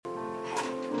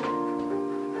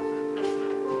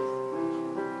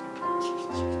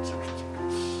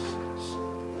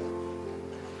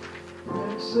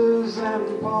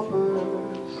and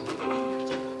paupers,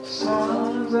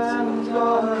 sons and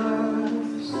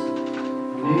daughters,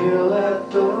 kneel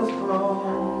at the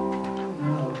throne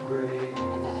of grace.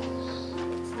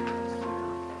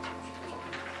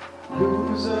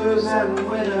 Losers and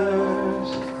winners,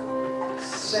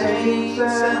 saints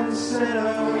and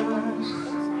sinners,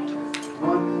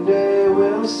 one day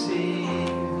we'll see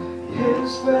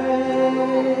His face,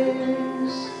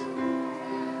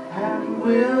 and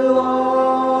we'll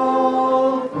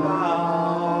all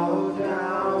bow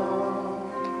down.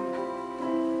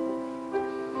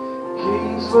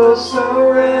 Kings will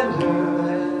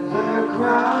surrender their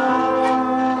crowns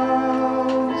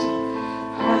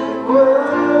and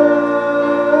worship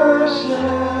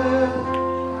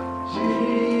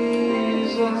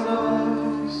Jesus,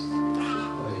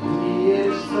 for He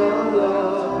is the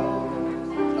love,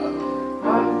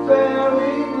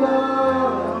 unfailing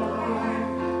love.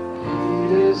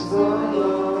 He is the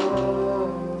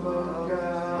love of God.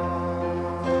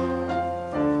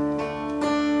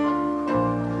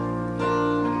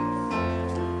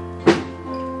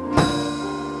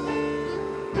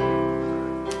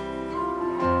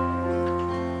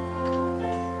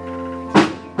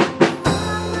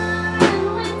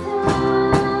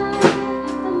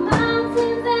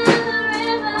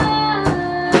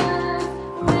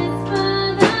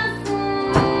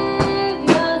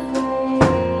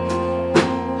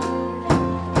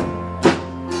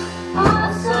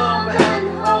 Awesome and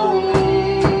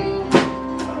holy,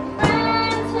 a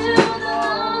friend to the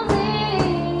lonely,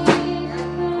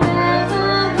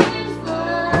 forever His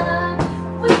love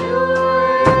will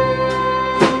reign.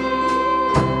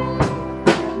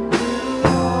 And we'll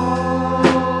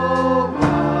all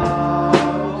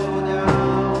bow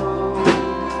down.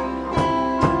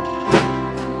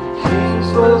 Kings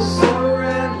will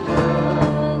surrender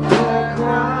their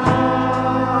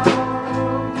crowns.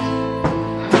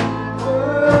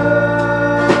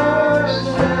 Worship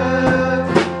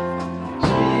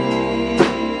Jesus.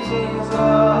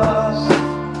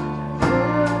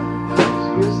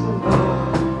 He is the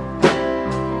love,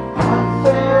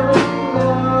 unfailing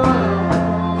love.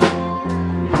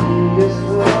 He is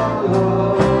the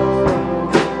love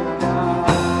of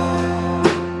God.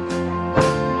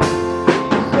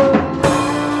 He's the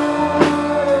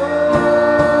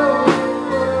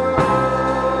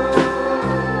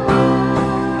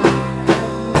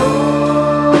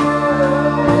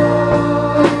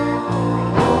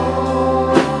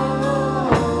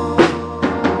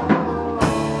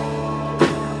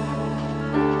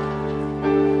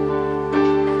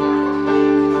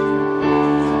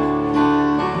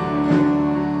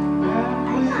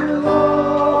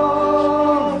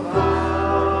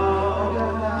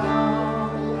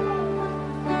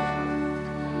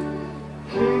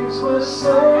Kings will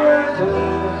surrender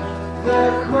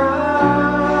their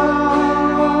crowns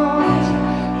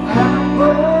and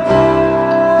worship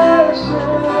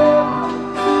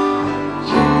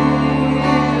Jesus.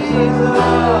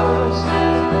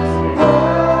 Worship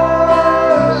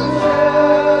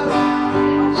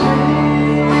Jesus.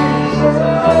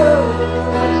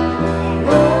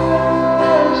 Worship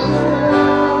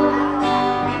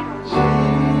Jesus.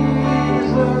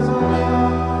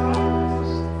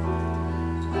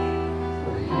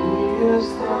 He is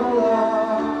the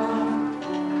love,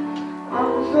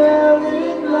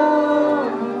 unfailing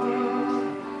love.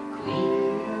 He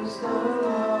is the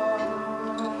love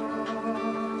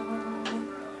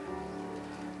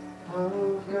of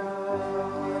God.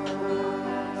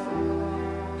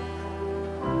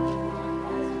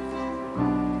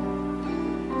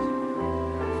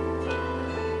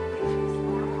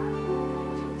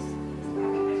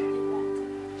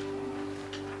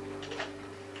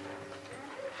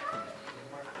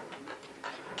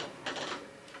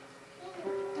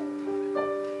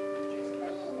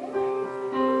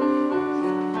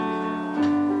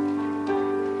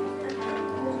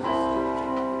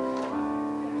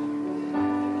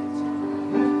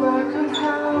 If I could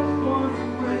have one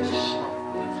wish,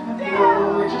 and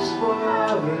know just what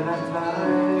I'd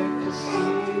like to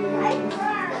see.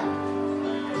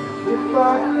 If I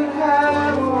could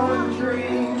have one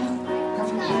dream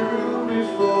come true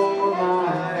before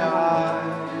my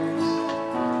eyes,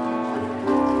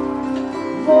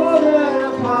 more than a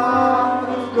pot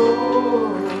of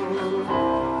gold,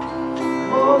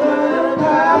 more than a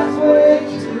pathway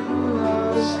to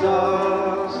the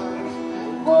stars,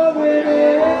 more than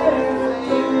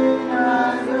anything I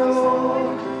know,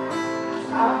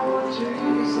 I want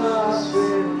Jesus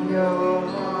in your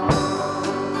heart.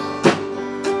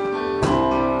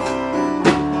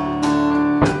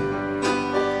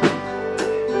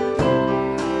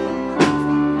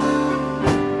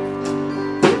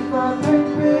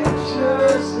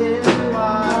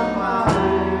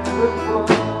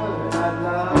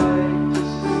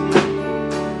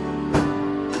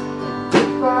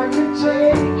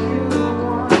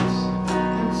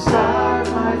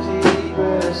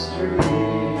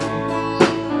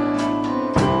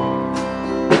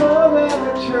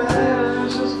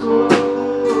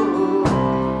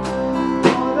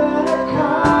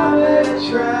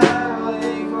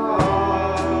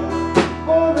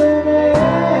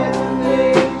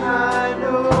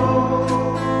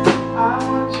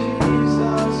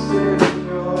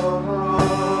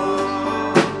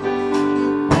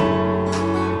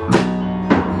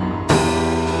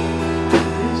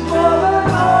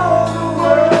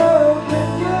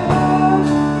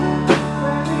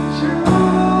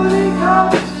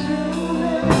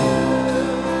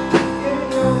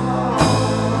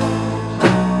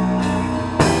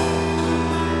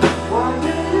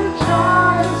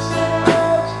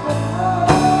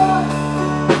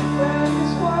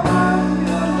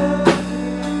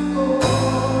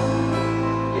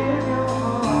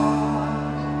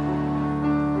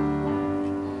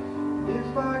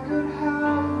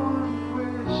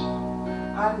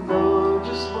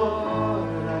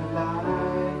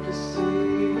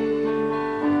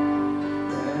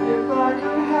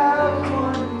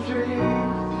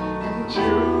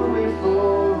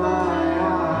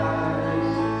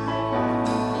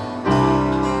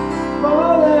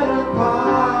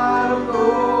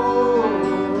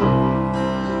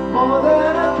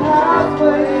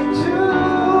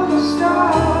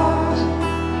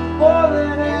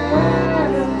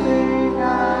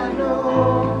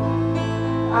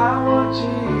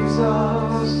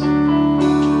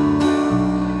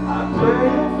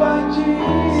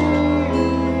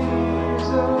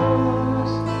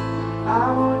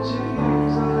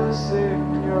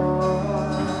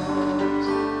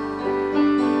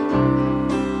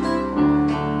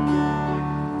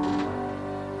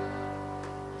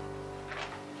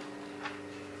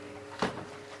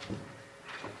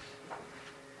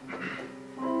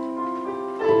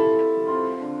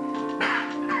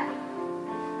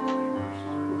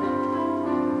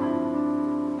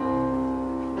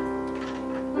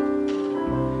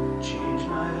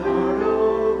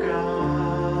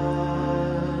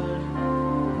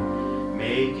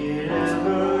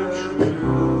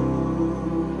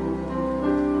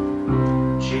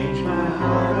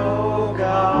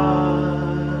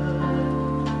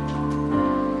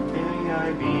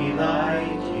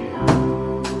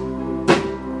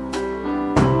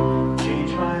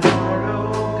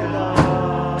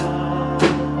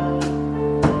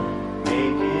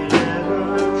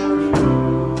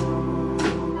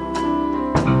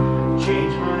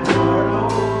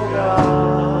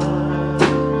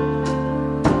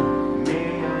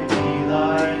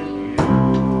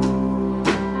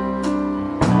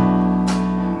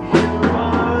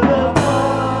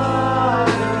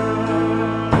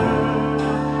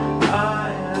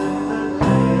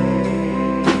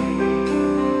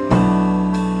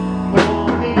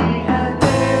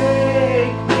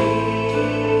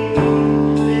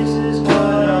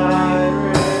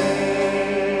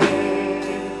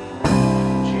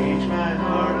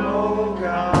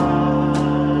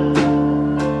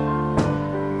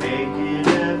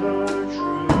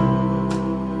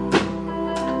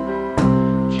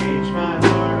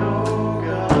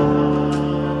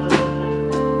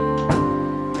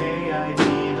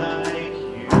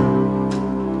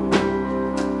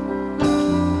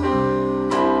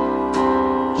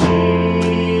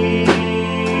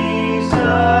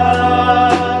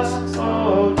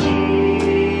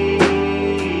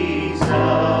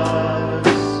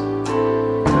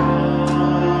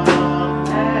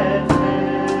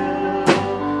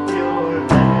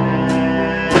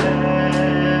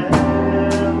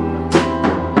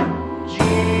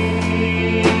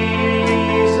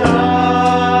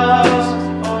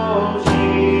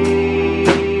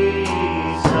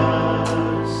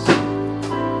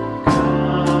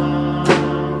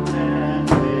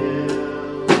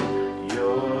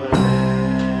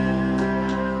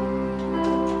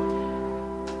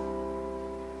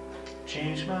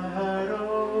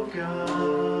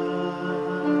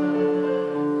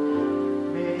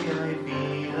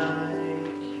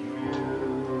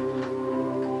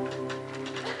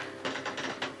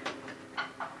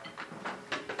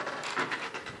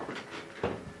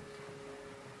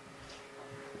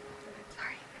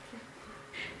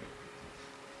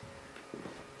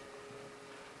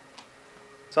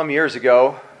 Some years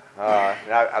ago,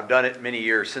 and I've done it many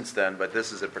years since then, but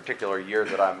this is a particular year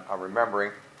that I'm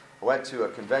remembering. I went to a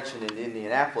convention in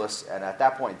Indianapolis, and at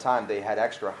that point in time, they had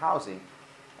extra housing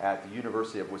at the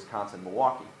University of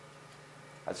Wisconsin-Milwaukee.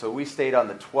 And so we stayed on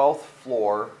the 12th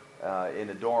floor in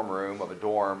a dorm room of a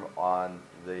dorm on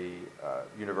the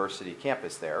university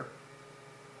campus there.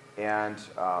 And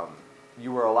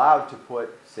you were allowed to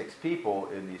put 6 people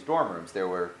in these dorm rooms. There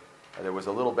was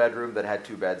a little bedroom that had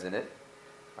 2 beds in it.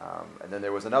 And then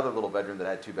there was another little bedroom that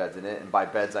had 2 beds in it, and by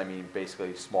beds I mean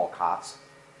basically small cots.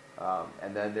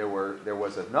 And then there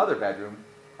was another bedroom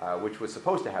which was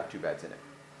supposed to have 2 beds in it.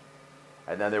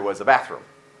 And then there was a bathroom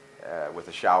with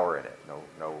a shower in it,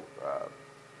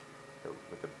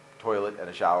 with a toilet and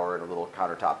a shower and a little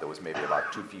countertop that was maybe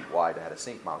about 2 feet wide that had a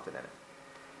sink mounted in it.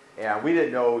 And we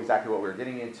didn't know exactly what we were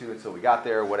getting into until we got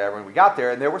there, whatever. And we got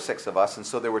there, and there were 6 of us, and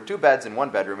so there were 2 beds in one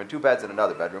bedroom and 2 beds in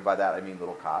another bedroom. By that I mean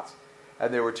little cots.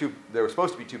 And there were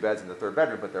supposed to be 2 beds in the third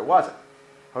bedroom, but there wasn't.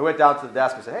 We went down to the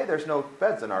desk and said, "Hey, there's no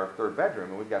beds in our third bedroom,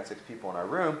 and we've got 6 people in our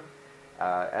room."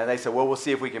 And they said, "Well, we'll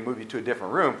see if we can move you to a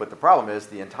different room." But the problem is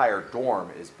the entire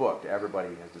dorm is booked. Everybody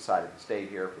has decided to stay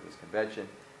here for this convention,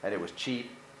 and it was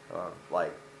cheap. I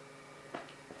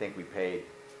think we paid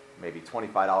maybe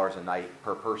 $25 a night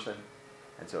per person,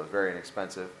 and so it was very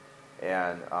inexpensive.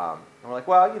 And we're like,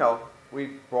 well,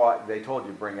 they told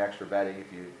you to bring extra bedding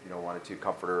if you wanted to,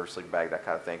 comforter, sleeping bag, that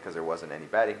kind of thing, because there wasn't any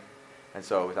bedding. And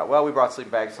so we thought, well, we brought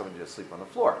sleeping bags, so we can just sleep on the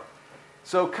floor.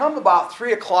 So come about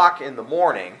 3 o'clock in the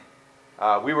morning,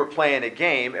 we were playing a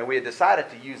game, and we had decided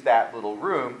to use that little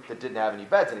room that didn't have any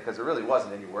beds in it because there really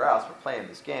wasn't anywhere else. We're playing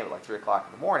this game at like 3 o'clock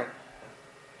in the morning.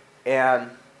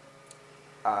 And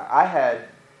I had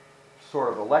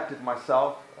sort of elected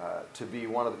myself to be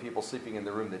one of the people sleeping in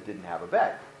the room that didn't have a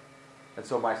bed. And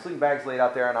so my sleeping bag's laid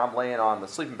out there, and I'm laying on the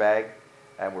sleeping bag,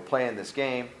 and we're playing this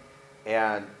game.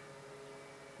 And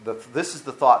this is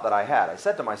the thought that I had. I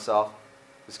said to myself,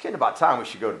 it's getting about time we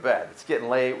should go to bed. It's getting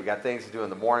late. We got things to do in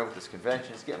the morning with this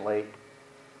convention. It's getting late.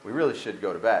 We really should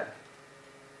go to bed.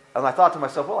 And I thought to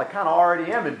myself, well, I kind of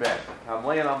already am in bed. I'm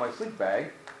laying on my sleeping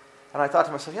bag. And I thought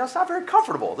to myself, it's not very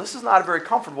comfortable. This is not a very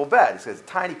comfortable bed. It's a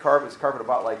tiny carpet. It's carpet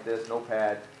about like this, no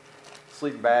pad,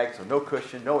 sleeping bag, so no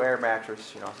cushion, no air mattress.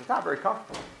 So it's not very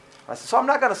comfortable. I said, so I'm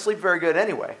not going to sleep very good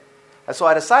anyway. And so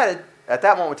I decided at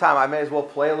that moment in time, I may as well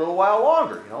play a little while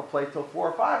longer. Play till 4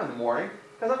 or 5 in the morning,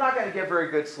 because I'm not going to get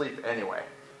very good sleep anyway.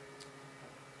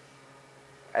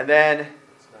 And then,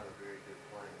 It's not a very good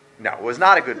plan. no, it was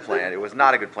not a good plan. It was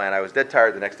not a good plan. I was dead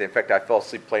tired the next day. In fact, I fell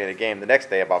asleep playing a game the next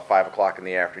day about 5 o'clock in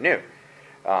the afternoon.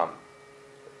 But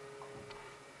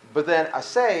then I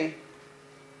say,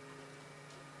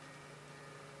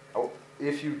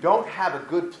 if you don't have a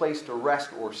good place to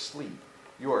rest or sleep,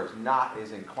 you are not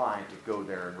as inclined to go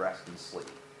there and rest and sleep.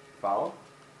 Follow?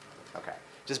 Okay.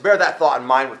 Just bear that thought in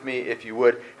mind with me, if you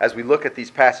would, as we look at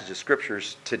these passages of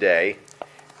Scriptures today.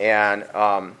 And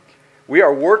we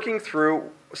are working through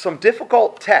some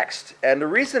difficult text. And the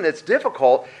reason it's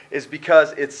difficult is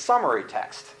because it's summary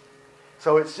text.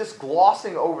 So it's just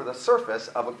glossing over the surface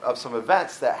of some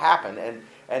events that happen.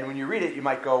 And when you read it, you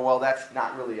might go, well, that's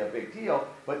not really a big deal.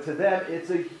 But to them, it's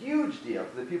a huge deal.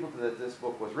 To the people that this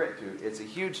book was written to, it's a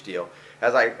huge deal.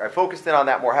 As I focused in on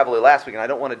that more heavily last week, and I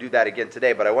don't want to do that again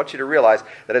today, but I want you to realize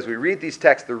that as we read these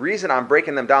texts, the reason I'm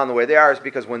breaking them down the way they are is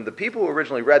because when the people who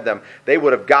originally read them, they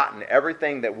would have gotten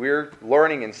everything that we're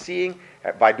learning and seeing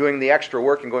by doing the extra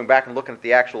work and going back and looking at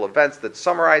the actual events that's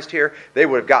summarized here. They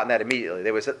would have gotten that immediately.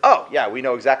 They would have said, oh, yeah, we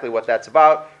know exactly what that's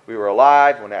about. We were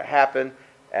alive when that happened.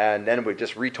 And then we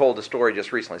just retold the story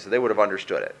just recently, so they would have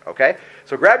understood it, okay?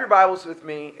 So grab your Bibles with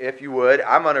me, if you would.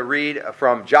 I'm going to read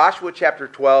from Joshua chapter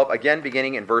 12, again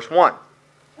beginning in verse 1.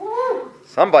 Woo!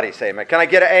 Somebody say amen. Can I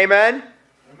get an amen?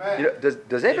 Amen.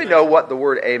 Does anybody know what the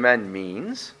word amen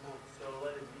means? So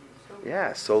let it be.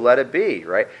 Yeah, so let it be,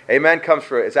 right? Amen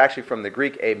it's actually from the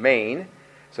Greek amen,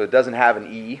 so it doesn't have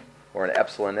an E or an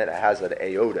epsilon in it. It has an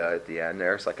iota at the end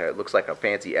there. It looks like a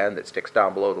fancy N that sticks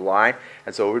down below the line.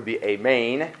 And so it would be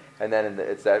amen. And then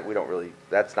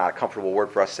that's not a comfortable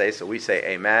word for us to say, so we say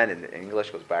amen. And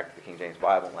English goes back to the King James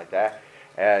Bible and like that.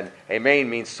 And amen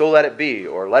means so let it be,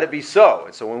 or let it be so.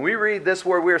 And so when we read this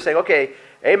word, we are saying, okay,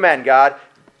 amen, God.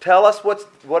 Tell us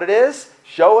what it is,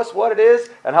 show us what it is,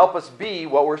 and help us be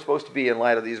what we're supposed to be in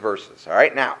light of these verses. All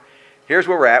right, now, here's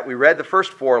where we're at. We read the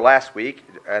first 4 last week,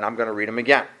 and I'm going to read them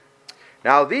again.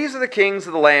 Now these are the kings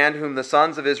of the land whom the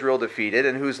sons of Israel defeated,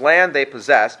 and whose land they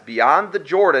possessed beyond the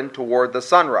Jordan toward the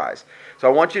sunrise. So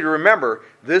I want you to remember,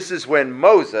 this is when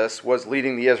Moses was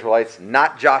leading the Israelites,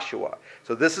 not Joshua.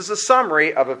 So this is a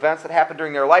summary of events that happened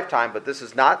during their lifetime, but this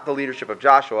is not the leadership of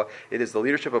Joshua. It is the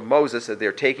leadership of Moses as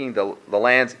they're taking the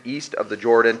lands east of the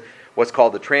Jordan, what's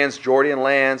called the Transjordan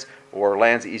lands, or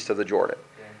lands east of the Jordan.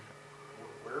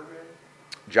 Where are we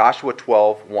at? Joshua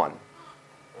 12:1. Okay,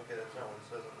 that's not what it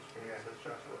says on the screen. It says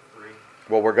Joshua 3.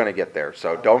 Well, we're going to get there,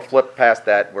 so don't flip past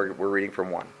that. We're reading from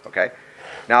 1, okay?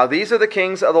 Now these are the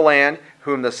kings of the land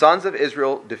whom the sons of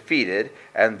Israel defeated,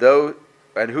 and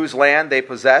whose land they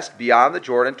possessed beyond the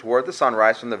Jordan toward the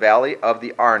sunrise from the valley of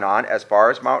the Arnon as far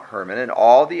as Mount Hermon, and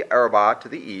all the Arabah to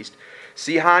the east,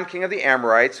 Sihon king of the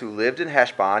Amorites, who lived in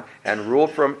Heshbon and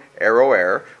ruled from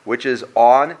Aroer, which is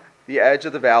on the edge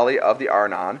of the valley of the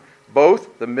Arnon,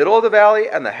 both the middle of the valley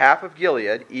and the half of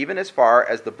Gilead, even as far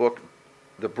as the brook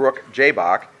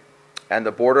Jabbok, and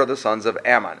the border of the sons of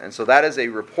Ammon. And so that is a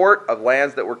report of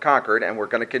lands that were conquered, and we're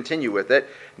going to continue with it.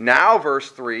 Now verse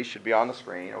 3 should be on the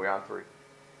screen. Are we on 3?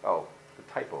 Oh, the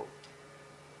typo.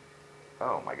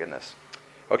 Oh, my goodness.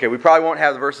 Okay, we probably won't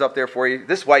have the verses up there for you.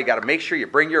 This is why you got to make sure you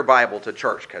bring your Bible to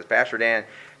church, because Pastor Dan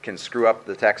can screw up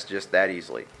the text just that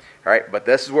easily. All right, but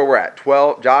this is where we're at.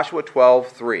 Joshua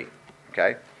 12:3.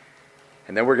 Okay?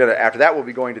 And then we're going to, after that, we'll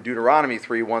be going to Deuteronomy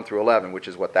 3:1-11, which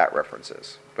is what that reference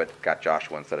is. But got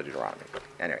Joshua instead of Deuteronomy.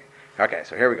 Anyway, okay,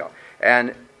 so here we go.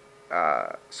 And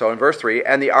so in verse 3,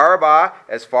 and the Arabah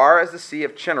as far as the sea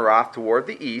of Chinneroth toward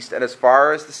the east, and as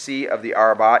far as the sea of the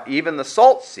Arabah, even the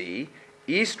Salt Sea,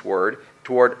 eastward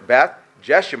toward Beth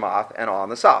Jeshimoth and on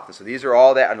the south. And so these are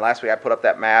all that, and last week I put up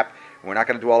that map, and we're not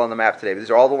going to dwell on the map today, but these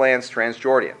are all the lands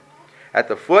Transjordan. At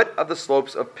the foot of the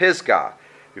slopes of Pisgah.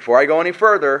 Before I go any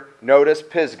further, notice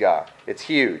Pisgah. It's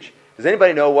huge. Does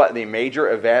anybody know what the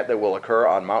major event that will occur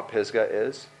on Mount Pisgah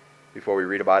is? Before we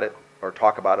read about it, or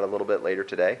talk about it a little bit later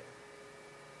today?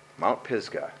 Mount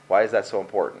Pisgah. Why is that so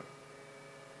important?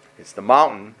 It's the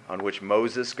mountain on which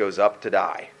Moses goes up to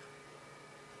die.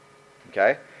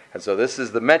 Okay? And so this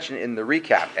is the mention in the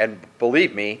recap. And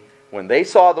believe me, when they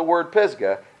saw the word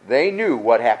Pisgah, they knew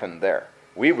what happened there.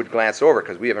 We would glance over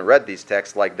because we haven't read these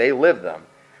texts like they lived them.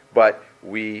 But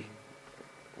we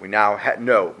now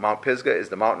know Mount Pisgah is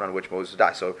the mountain on which Moses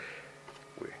died. So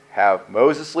we have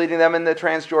Moses leading them in the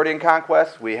Transjordan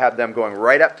conquest. We have them going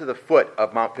right up to the foot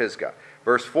of Mount Pisgah.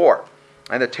 Verse 4,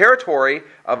 and the territory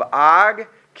of Og,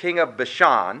 king of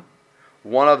Bashan,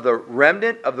 one of the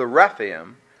remnant of the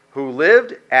Rephaim, who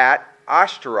lived at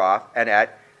Ashtaroth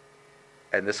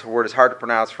and this word is hard to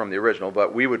pronounce from the original,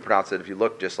 but we would pronounce it if you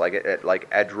look just like it, like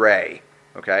Edrei,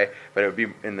 okay? But it would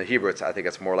be in the Hebrew, I think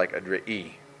it's more like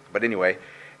Edrei. But anyway,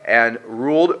 and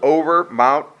ruled over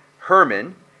Mount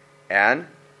Hermon and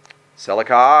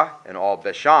Selikah and all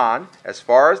Bashan, as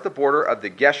far as the border of the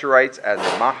Geshurites and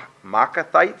the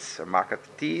Maacathites,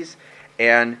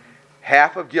 and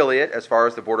half of Gilead, as far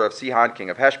as the border of Sihon,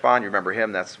 king of Heshbon. You remember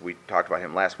him, we talked about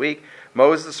him last week.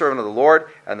 Moses, the servant of the Lord,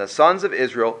 and the sons of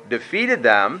Israel defeated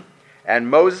them, and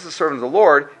Moses, the servant of the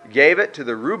Lord, gave it to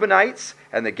the Reubenites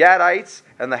and the Gadites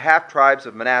and the half-tribes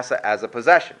of Manasseh as a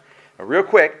possession. Now, real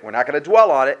quick, we're not going to dwell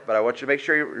on it, but I want you to make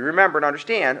sure you remember and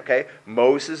understand, okay,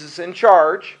 Moses is in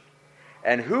charge,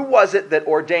 and who was it that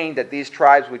ordained that these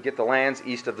tribes would get the lands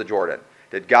east of the Jordan?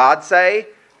 Did God say,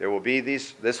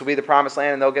 this will be the promised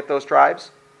land and they'll get those tribes?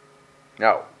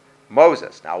 No.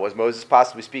 Moses. Now, was Moses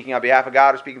possibly speaking on behalf of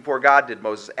God or speaking for God? Did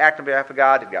Moses act on behalf of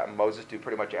God? Did Moses do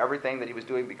pretty much everything that he was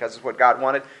doing because it's what God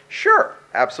wanted? Sure,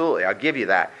 absolutely. I'll give you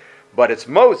that. But it's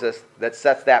Moses that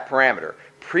sets that parameter.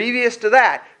 Previous to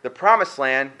that, the promised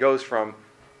land goes from,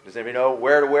 does anybody know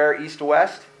where to where, east to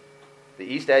west? The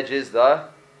east edge is the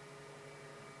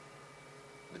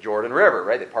Jordan River,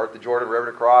 right? They part the Jordan River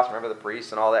to cross. Remember the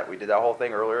priests and all that? We did that whole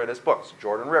thing earlier in this book. It's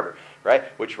Jordan River, right?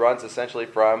 Which runs essentially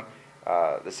from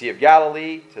the Sea of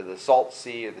Galilee to the Salt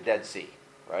Sea or the Dead Sea,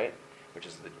 right? Which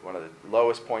is one of the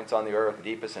lowest points on the earth, the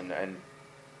deepest, and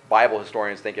Bible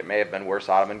historians think it may have been where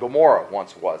Sodom and Gomorrah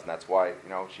once was, and that's why,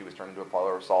 she was turned into a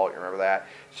pillar of salt. You remember that?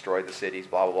 Destroyed the cities,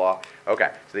 blah, blah, blah.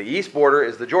 Okay, so the east border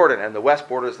is the Jordan, and the west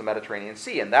border is the Mediterranean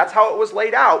Sea, and that's how it was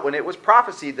laid out when it was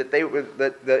prophesied that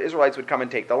that the Israelites would come and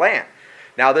take the land.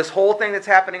 Now, this whole thing that's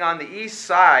happening on the east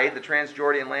side, the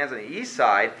Transjordan lands on the east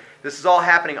side, this is all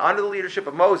happening under the leadership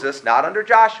of Moses, not under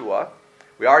Joshua.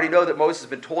 We already know that Moses has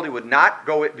been told he would not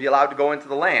be allowed to go into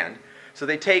the land, so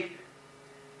they take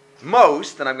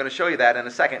most, and I'm going to show you that in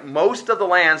a second, most of the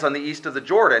lands on the east of the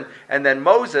Jordan, and then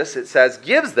Moses, it says,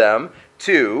 gives them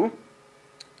to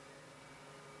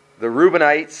the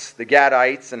Reubenites, the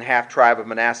Gadites, and half-tribe of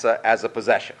Manasseh as a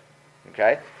possession.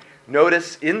 Okay?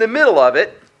 Notice in the middle of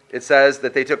it, it says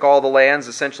that they took all the lands,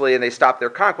 essentially, and they stopped their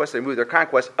conquest. They moved their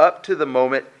conquest up to the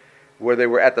moment where they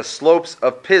were at the slopes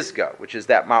of Pisgah, which is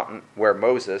that mountain where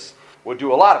Moses would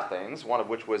do a lot of things, one of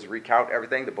which was recount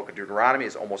everything. The book of Deuteronomy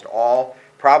is almost all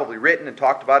probably written and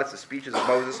talked about. It's the speeches of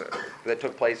Moses that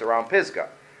took place around Pisgah.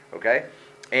 Okay?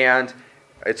 And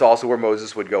it's also where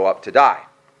Moses would go up to die.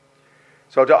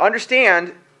 So to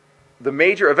understand the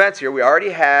major events here, we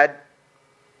already had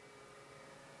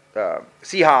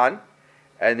Sihon,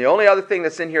 and the only other thing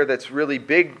that's in here that's really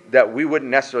big that we wouldn't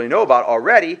necessarily know about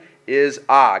already is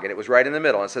Og, and it was right in the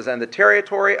middle. It says, and the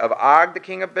territory of Og, the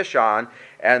king of Bashan,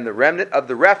 and the remnant of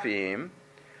the Rephaim,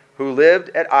 who lived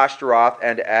at Ashtaroth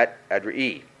and at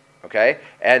Edrei. Okay?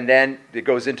 And then it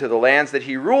goes into the lands that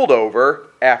he ruled over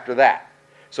after that.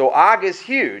 So Og is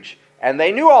huge, and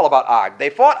they knew all about Og. They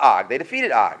fought Og. They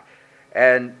defeated Og.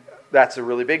 And that's a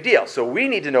really big deal. So we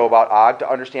need to know about Og to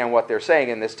understand what they're saying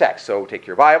in this text. So take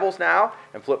your Bibles now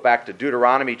and flip back to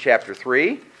Deuteronomy chapter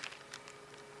 3.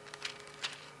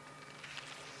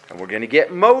 And we're going to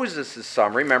get Moses'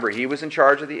 summary. Remember, he was in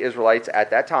charge of the Israelites at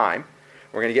that time.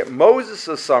 We're going to get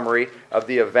Moses' summary of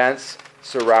the events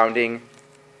surrounding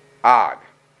Og.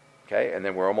 Okay, and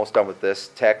then we're almost done with these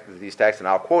texts, and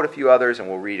I'll quote a few others, and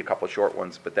we'll read a couple short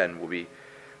ones, but then we'll be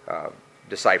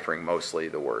deciphering mostly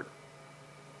the word.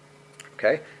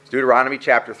 Okay, it's Deuteronomy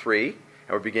chapter 3, and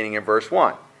we're beginning in verse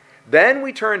 1. Then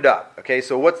we turned up. Okay,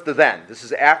 so what's the then? This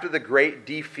is after the great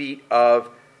defeat of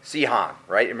Sihon,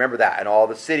 right? Remember that, and all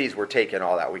the cities were taken,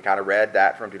 all that. We kind of read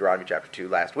that from Deuteronomy chapter 2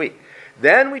 last week.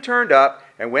 Then we turned up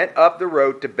and went up the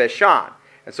road to Bashan.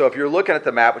 And so if you're looking at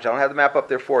the map, which I don't have the map up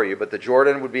there for you, but the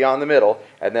Jordan would be on the middle,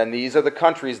 and then these are the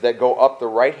countries that go up the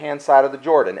right-hand side of the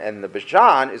Jordan. And the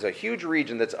Bashan is a huge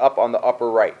region that's up on the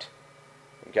upper right.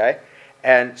 Okay?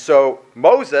 And so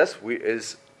Moses,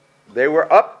 they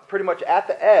were up pretty much at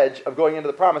the edge of going into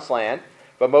the Promised Land,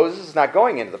 but Moses is not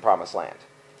going into the Promised Land.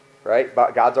 Right?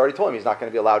 But God's already told him he's not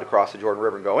going to be allowed to cross the Jordan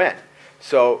River and go in.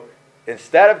 So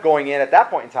instead of going in at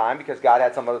that point in time, because God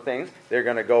had some other things, they're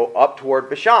going to go up toward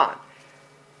Bashan.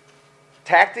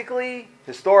 Tactically,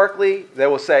 historically, they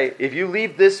will say, if you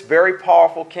leave this very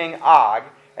powerful king Og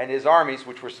and his armies,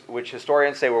 which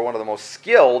historians say were one of the most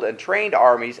skilled and trained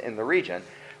armies in the region,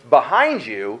 behind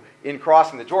you in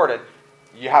crossing the Jordan,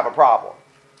 you have a problem.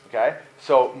 Okay?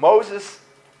 So Moses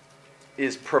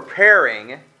is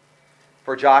preparing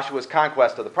for Joshua's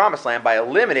conquest of the Promised Land by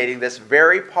eliminating this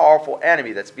very powerful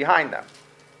enemy that's behind them.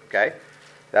 Okay?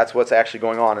 That's what's actually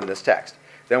going on in this text.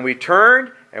 Then we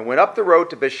turned and went up the road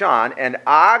to Bashan, and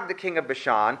Og, the king of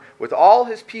Bashan, with all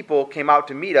his people came out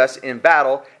to meet us in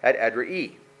battle at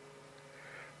Edrei.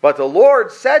 But the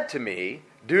Lord said to me,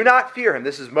 do not fear him.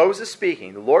 This is Moses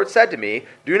speaking. The Lord said to me,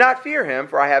 do not fear him,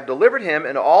 for I have delivered him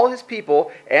and all his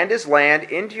people and his land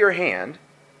into your hand,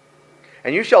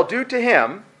 and you shall do to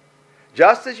him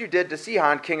just as you did to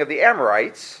Sihon, king of the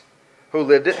Amorites, who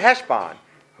lived at Heshbon,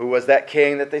 who was that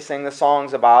king that they sang the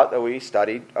songs about that we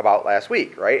studied about last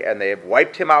week, right? And they have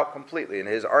wiped him out completely, and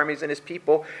his armies and his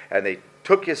people, and they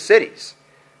took his cities,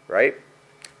 right?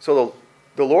 So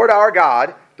the Lord our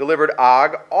God delivered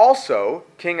Og also,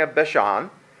 king of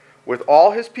Bashan, with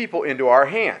all his people into our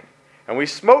hand. And we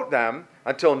smote them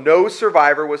until no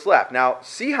survivor was left. Now,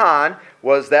 Sihon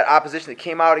was that opposition that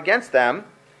came out against them.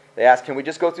 They asked, can we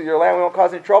just go through your land? We won't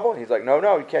cause any trouble. And he's like,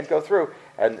 no, you can't go through.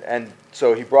 And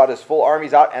so he brought his full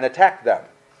armies out and attacked them.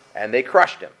 And they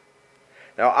crushed him.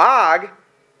 Now, Og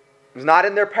was not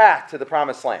in their path to the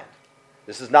Promised Land.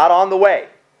 This is not on the way.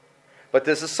 But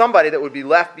this is somebody that would be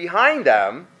left behind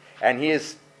them. And he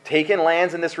has taken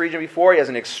lands in this region before. He has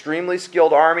an extremely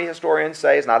skilled army, historians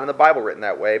say. It's not in the Bible written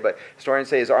that way, but historians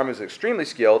say his army is extremely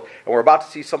skilled, and we're about to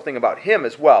see something about him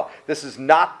as well. This is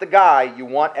not the guy you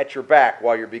want at your back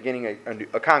while you're beginning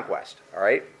a conquest, all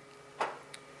right?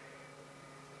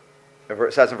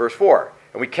 It says in verse 4,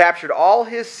 and we captured all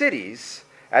his cities.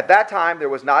 At that time there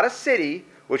was not a city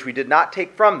which we did not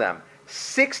take from them.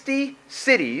 60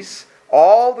 cities,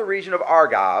 all the region of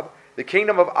Argob, the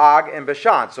kingdom of Og and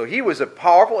Bashan. So he was a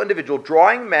powerful individual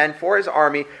drawing men for his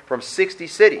army from 60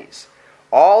 cities.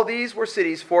 All these were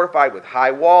cities fortified with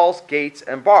high walls, gates,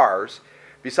 and bars,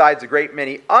 besides a great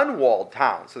many unwalled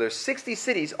towns. So there's 60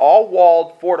 cities, all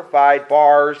walled, fortified,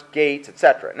 bars, gates,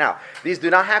 etc. Now, these do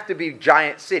not have to be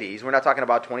giant cities. We're not talking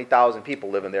about 20,000 people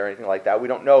living there or anything like that. We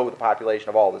don't know the population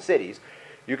of all the cities.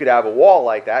 You could have a wall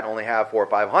like that and only have 400 or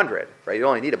 500, right? You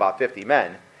only need about 50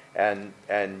 men.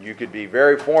 And you could be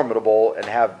very formidable and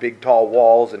have big, tall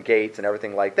walls and gates and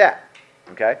everything like that.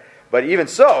 Okay? But even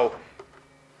so,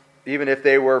 even if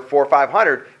they were 400 or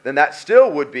 500, then that still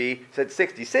would be, said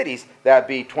 60 cities, that would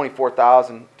be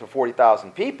 24,000 to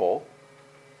 40,000 people,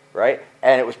 right?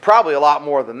 And it was probably a lot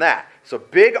more than that. So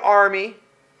big army,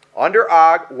 under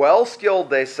Og, well-skilled,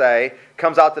 they say,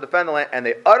 comes out to defend the land, and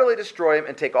they utterly destroy him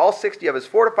and take all 60 of his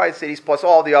fortified cities, plus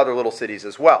all the other little cities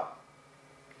as well.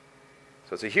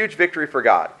 So it's a huge victory for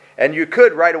God. And you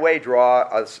could right away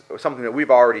draw something that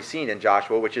we've already seen in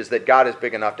Joshua, which is that God is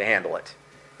big enough to handle it.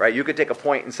 Right? You could take a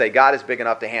point and say God is big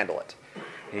enough to handle it.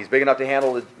 And he's big enough to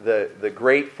handle the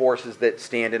great forces that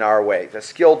stand in our way, the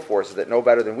skilled forces that know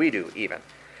better than we do even.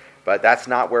 But that's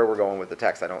not where we're going with the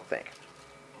text, I don't think.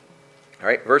 All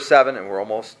right, verse 7, and we're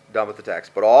almost done with the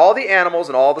text. But all the animals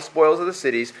and all the spoils of the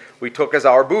cities we took as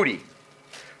our booty.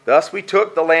 Thus we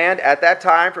took the land at that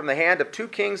time from the hand of 2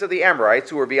 kings of the Amorites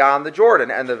who were beyond the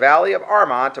Jordan and the valley of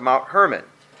Arnon to Mount Hermon.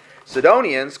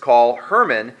 Sidonians call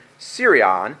Hermon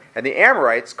Sirion, and the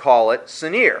Amorites call it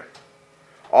Senir.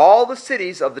 All the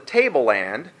cities of the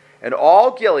tableland, and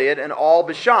all Gilead and all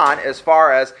Bashan as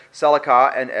far as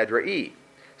Selecah and Edrei,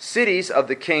 cities of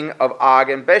the king of Og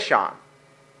and Bashan.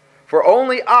 For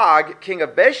only Og, king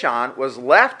of Bashan, was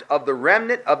left of the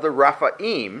remnant of the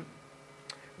Rephaim.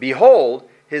 Behold,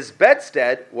 his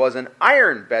bedstead was an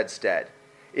iron bedstead.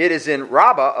 It is in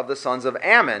Rabbah of the sons of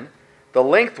Ammon. The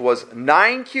length was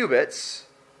 9 cubits,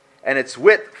 and its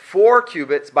width 4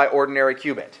 cubits by ordinary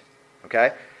cubit.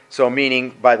 Okay? So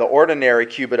meaning by the ordinary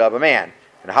cubit of a man.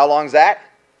 And how long is that?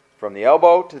 From the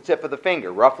elbow to the tip of the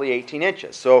finger, roughly 18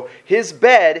 inches. So his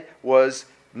bed was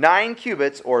 9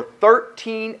 cubits, or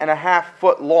 13.5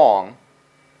 foot long.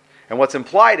 And what's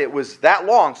implied, it was that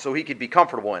long so he could be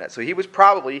comfortable in it. So he was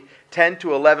probably 10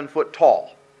 to 11 foot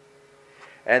tall.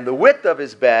 And the width of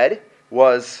his bed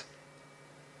was,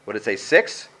 what did it say,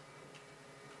 6?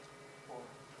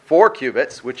 4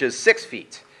 cubits, which is 6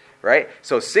 feet. Right?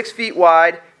 So 6 feet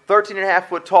wide, 13.5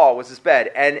 foot tall was his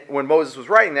bed. And when Moses was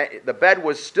writing that, the bed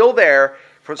was still there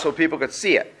so people could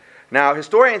see it. Now,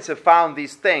 historians have found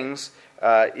these things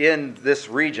in this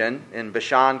region, in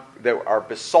Bashan. There are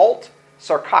basalt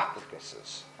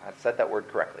sarcophaguses. I said that word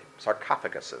correctly.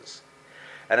 Sarcophaguses.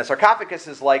 And a sarcophagus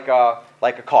is like a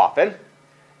coffin,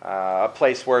 a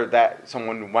place where that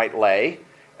someone might lay.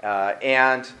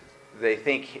 And they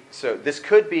think, so this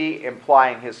could be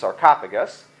implying his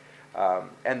sarcophagus.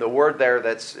 And the word there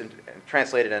that's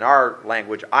translated in our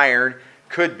language, iron,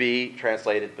 could be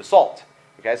translated basalt.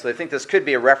 Okay, so they think this could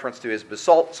be a reference to his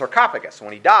basalt sarcophagus. So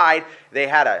when he died, they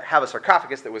had to have a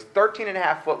sarcophagus that was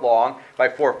 13.5 foot long by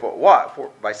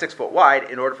 6 foot wide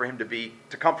in order for him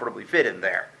to comfortably fit in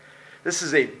there. This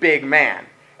is a big man.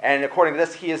 And according to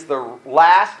this, he is the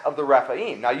last of the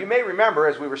Rephaim. Now you may remember,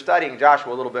 as we were studying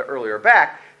Joshua a little bit earlier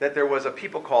back, that there was a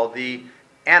people called the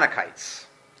Anakites.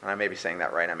 And I may be saying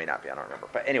that right, I may not be, I don't remember.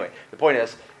 But anyway, the point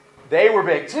is, they were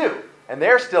big too. And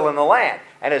they're still in the land.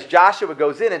 And as Joshua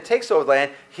goes in and takes over the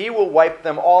land, he will wipe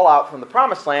them all out from the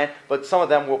promised land, but some of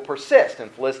them will persist in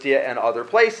Philistia and other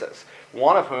places.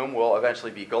 One of whom will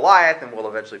eventually be Goliath and will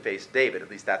eventually face David. At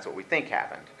least that's what we think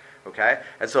happened. Okay?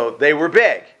 And so they were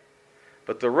big.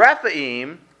 But the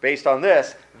Rephaim, based on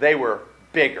this, they were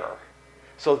bigger.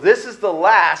 So this is the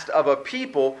last of a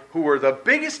people who were the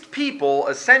biggest people,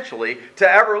 essentially, to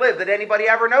ever live that anybody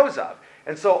ever knows of.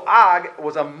 And so Og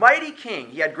was a mighty king.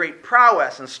 He had great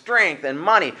prowess and strength and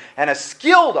money and a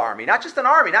skilled army. Not just an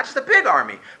army, not just a big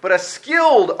army, but a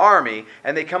skilled army.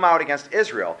 And they come out against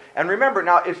Israel. And remember,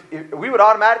 now, if we would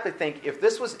automatically think, if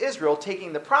this was Israel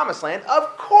taking the promised land,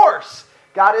 of course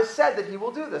God has said that he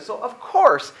will do this. So of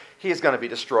course he is going to be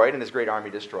destroyed and his great army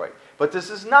destroyed. But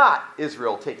this is not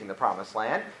Israel taking the promised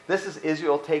land. This is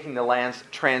Israel taking the lands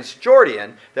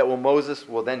Transjordan that Moses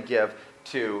will then give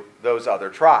to those other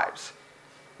tribes.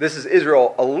 This is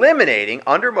Israel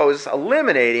under Moses,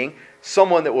 eliminating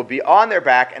someone that will be on their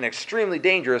back and extremely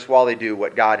dangerous while they do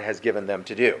what God has given them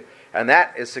to do. And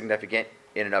that is significant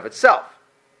in and of itself.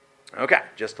 Okay,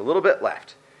 just a little bit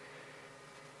left.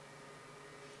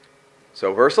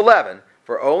 So verse 11,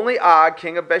 for only Og,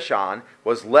 king of Bashan,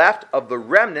 was left of the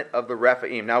remnant of the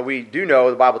Rephaim. Now we do know,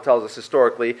 the Bible tells us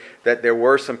historically, that there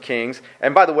were some kings.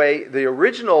 And by the way, the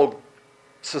original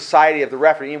society of the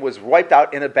Rephaim was wiped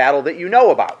out in a battle that you know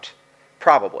about,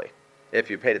 probably, if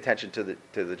you paid attention to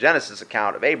the Genesis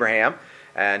account of Abraham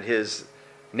and his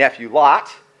nephew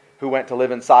Lot, who went to live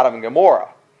in Sodom and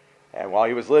Gomorrah. And while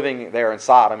he was living there in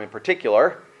Sodom in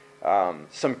particular,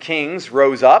 some kings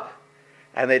rose up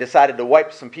and they decided to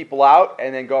wipe some people out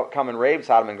and then come and raid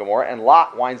Sodom and Gomorrah. And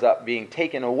Lot winds up being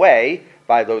taken away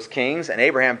by those kings. And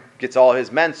Abraham gets all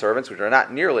his men servants, which are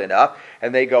not nearly enough,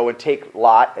 and they go and take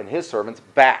Lot and his servants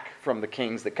back from the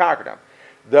kings that conquered him.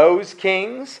 Those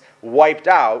kings wiped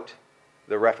out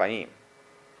the Rephaim.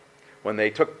 When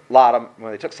they took Sodom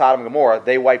and Gomorrah,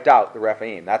 they wiped out the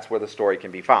Rephaim. That's where the story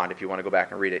can be found if you want to go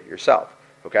back and read it yourself.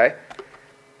 Okay?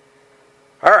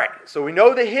 All right, so we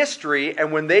know the history,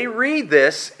 and when they read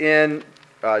this in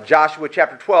Joshua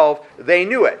chapter 12, they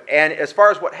knew it. And as far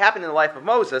as what happened in the life of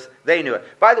Moses, they knew it.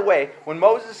 By the way, when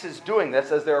Moses is doing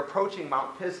this, as they're approaching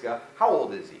Mount Pisgah, how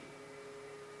old is he?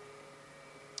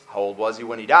 How old was he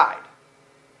when he died?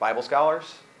 Bible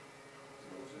scholars?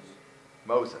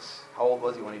 Moses. How old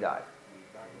was he when he died?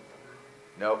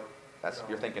 Nope.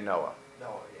 You're thinking Noah.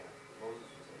 Noah, yeah. Moses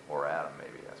was Or Adam,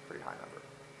 maybe. That's a pretty high number.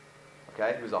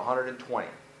 Okay, he was 120.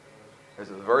 There's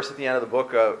a verse at the end of the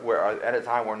book where, at a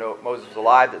time where Moses was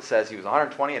alive, that says he was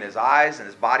 120 and his eyes and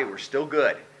his body were still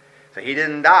good. So he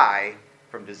didn't die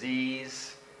from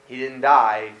disease. He didn't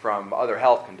die from other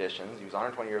health conditions. He was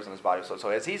 120 years in his body. So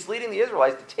as he's leading the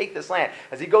Israelites to take this land,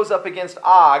 as he goes up against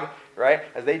Og, right,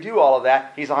 as they do all of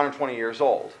that, he's 120 years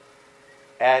old.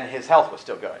 And his health was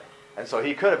still good. And so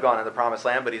he could have gone to the promised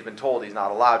land, but he's been told he's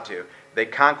not allowed to. They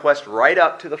conquest right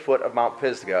up to the foot of Mount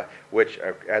Pisgah, which,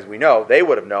 as we know, they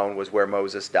would have known was where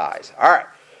Moses dies. All right.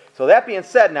 So that being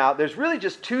said now, there's really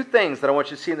just two things that I want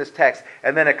you to see in this text,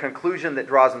 and then a conclusion that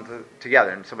draws them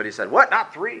together. And somebody said, what?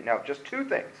 Not three? No, just two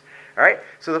things. All right?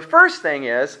 So the first thing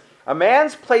is, a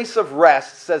man's place of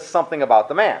rest says something about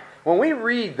the man. When we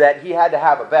read that he had to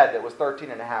have a bed that was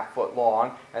 13 and a half foot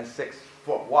long and 6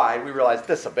 foot wide, we realize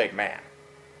this is a big man.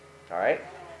 All right?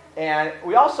 And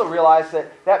we also realize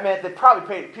that meant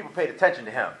that people paid attention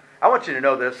to him. I want you to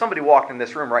know that if somebody walked in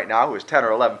this room right now who was 10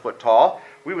 or 11 foot tall,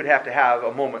 we would have to have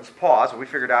a moment's pause when we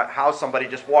figured out how somebody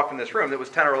just walked in this room that was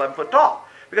 10 or 11 foot tall.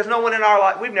 Because no one in our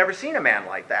life, we've never seen a man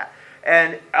like that.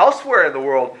 And elsewhere in the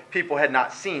world, people had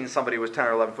not seen somebody who was 10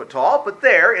 or 11 foot tall, but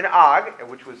there in Og,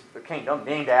 which was the kingdom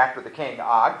named after the king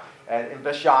Og, and in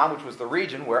Bashan, which was the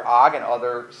region where Og and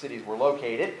other cities were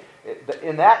located,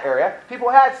 in that area, people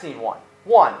had seen one.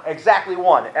 One, exactly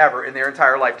one ever in their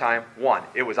entire lifetime. One.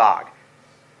 It was Og.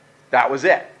 That was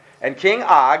it. And King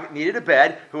Og needed a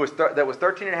bed that was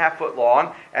 13 and a half foot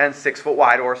long and 6 foot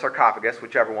wide, or a sarcophagus,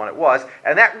 whichever one it was.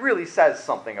 And that really says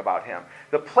something about him.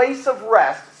 The place of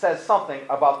rest says something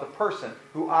about the person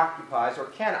who occupies or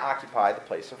can occupy the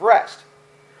place of rest.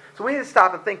 So we need to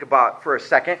stop and think about, for a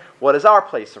second, what is our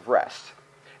place of rest?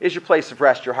 Is your place of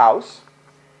rest your house?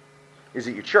 Is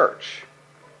it your church?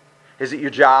 Is it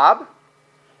your job?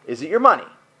 Is it your money?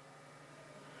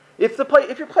 If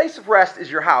your place of rest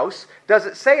is your house, does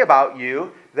it say about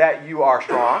you that you are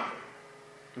strong?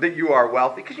 That you are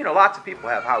wealthy? Because, lots of people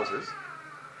have houses.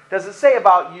 Does it say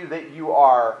about you that you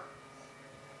are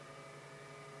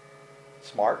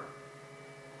smart?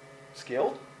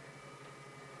 Skilled?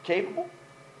 Capable?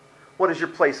 What is your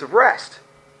place of rest?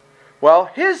 Well,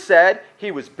 his said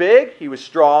he was big, he was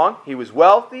strong, he was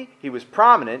wealthy, he was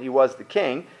prominent, he was the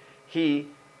king, he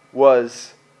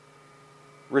was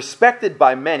respected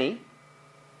by many,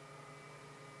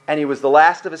 and he was the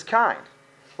last of his kind.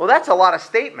 Well, that's a lot of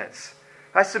statements.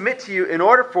 I submit to you, in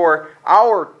order for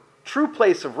our true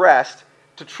place of rest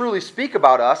to truly speak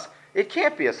about us, it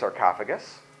can't be a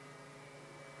sarcophagus,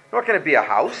 nor can it be a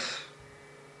house,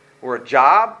 or a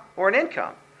job, or an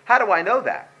income. How do I know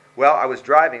that? Well, I was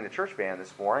driving the church van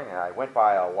this morning, and I went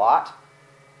by a lot,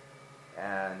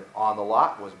 and on the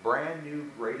lot was brand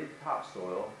new graded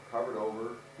topsoil covered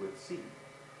over with seed.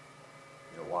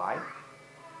 You know why?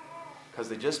 Because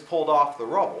they just pulled off the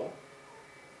rubble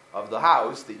of the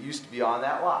house that used to be on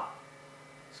that lot.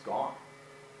 It's gone.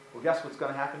 Well, guess what's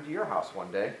going to happen to your house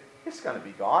one day? It's going to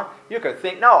be gone. You could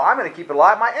think, no, I'm going to keep it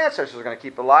alive. My ancestors are going to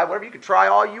keep it alive. Whatever. You can try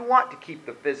all you want to keep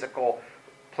the physical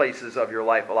places of your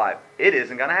life alive. It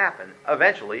isn't going to happen.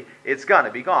 Eventually, it's going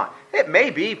to be gone. It may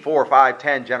be 4, 5,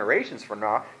 10 generations from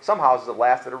now. Some houses have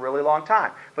lasted a really long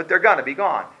time. But they're going to be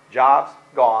gone. Jobs,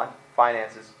 gone.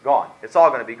 Finances, gone. It's all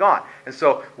going to be gone. And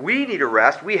so we need a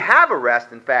rest. We have a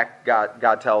rest, in fact,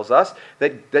 God tells us,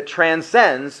 that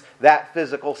transcends that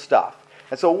physical stuff.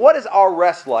 And so what is our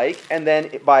rest like? And then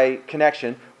by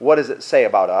connection, what does it say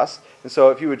about us? And so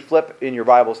if you would flip in your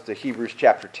Bibles to Hebrews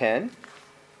chapter 10.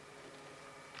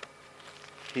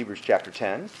 Hebrews chapter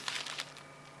 10.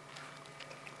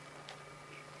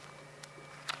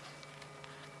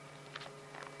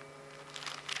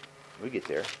 We get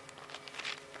there.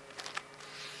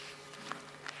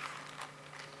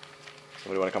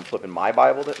 Somebody want to come flip in my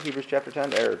Bible to Hebrews chapter 10?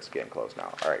 There, it's getting close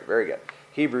now. All right, very good.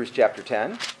 Hebrews chapter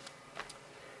 10.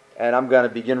 And I'm going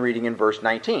to begin reading in verse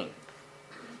 19.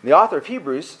 The author of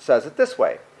Hebrews says it this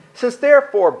way. Since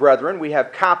therefore, brethren, we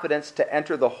have confidence to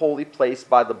enter the holy place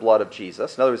by the blood of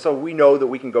Jesus. In other words, so we know that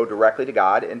we can go directly to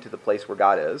God, into the place where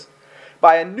God is,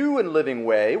 by a new and living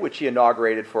way, which he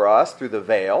inaugurated for us through the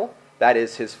veil, that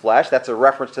is his flesh. That's a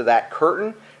reference to that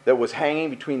curtain that was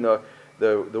hanging between the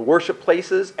worship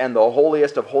places and the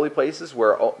holiest of holy places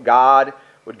where God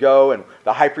would go, and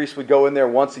the high priest would go in there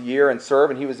once a year and serve,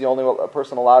 and he was the only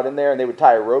person allowed in there, and they would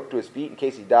tie a rope to his feet in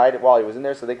case he died while he was in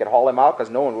there so they could haul him out,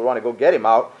 because no one would want to go get him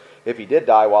out if he did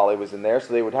die while he was in there.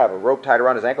 So they would have a rope tied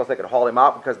around his ankles so they could haul him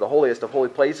out, because the holiest of holy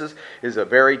places is a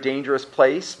very dangerous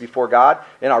place before God.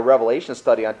 In our Revelation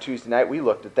study on Tuesday night, we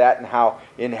looked at that and how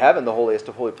in heaven the holiest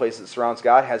of holy places that surrounds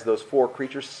God has those 4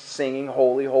 creatures singing,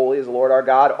 "Holy, holy is the Lord our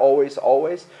God, always,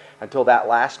 always," until that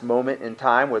last moment in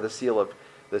time where the seal of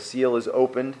the seal is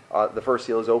opened. The first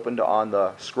seal is opened on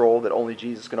the scroll that only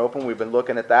Jesus can open. We've been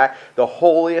looking at that. The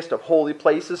holiest of holy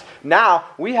places. Now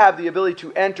we have the ability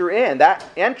to enter in. That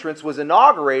entrance was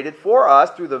inaugurated for us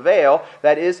through the veil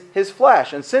that is his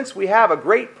flesh. And since we have a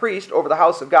great priest over the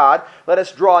house of God, let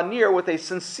us draw near with a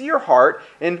sincere heart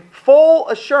in full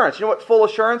assurance. You know what full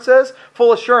assurance is?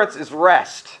 Full assurance is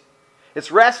rest. It's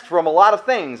rest from a lot of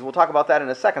things. We'll talk about that in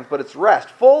a second, but it's rest.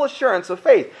 Full assurance of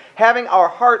faith. Having our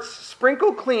hearts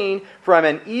sprinkled clean from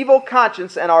an evil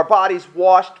conscience and our bodies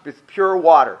washed with pure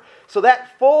water. So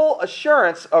that full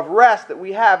assurance of rest that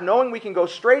we have, knowing we can go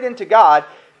straight into God,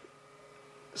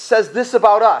 says this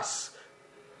about us.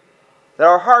 That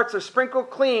our hearts are sprinkled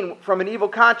clean from an evil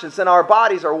conscience and our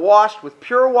bodies are washed with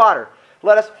pure water.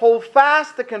 Let us hold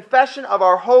fast the confession of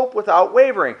our hope without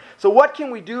wavering. So what can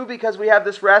we do because we have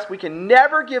this rest? We can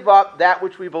never give up that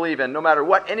which we believe in, no matter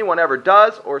what anyone ever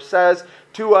does or says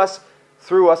to us,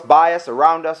 through us, by us,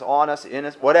 around us, on us, in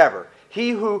us, whatever. He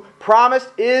who promised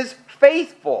is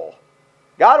faithful.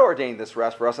 God ordained this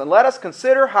rest for us, and let us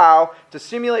consider how to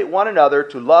stimulate one another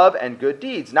to love and good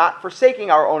deeds, not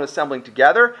forsaking our own assembling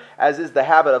together, as is the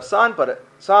habit of some,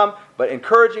 but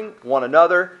encouraging one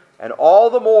another, and all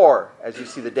the more as you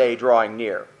see the day drawing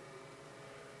near.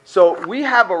 So we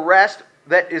have a rest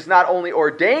that is not only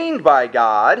ordained by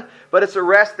God, but it's a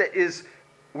rest that is,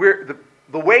 the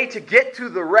way to get to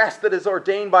the rest that is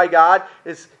ordained by God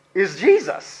is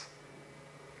Jesus.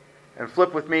 And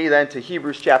flip with me then to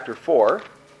Hebrews chapter 4.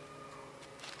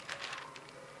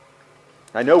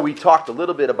 I know we talked a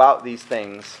little bit about these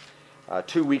things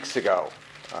 2 weeks ago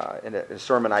in a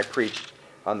sermon I preached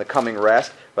on the coming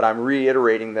rest, but I'm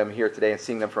reiterating them here today and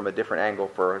seeing them from a different angle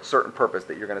for a certain purpose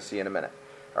that you're going to see in a minute.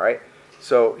 All right?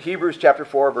 So Hebrews chapter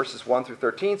 4, verses 1 through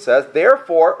 13 says,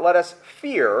 "Therefore let us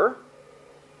fear,"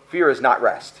 fear is not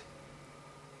rest,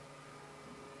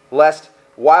 "lest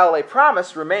while a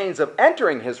promise remains of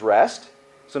entering his rest,"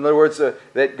 so in other words,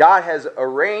 that God has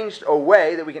arranged a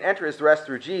way that we can enter his rest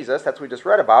through Jesus, that's what we just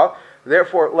read about.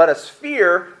 "Therefore, let us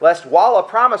fear, lest while a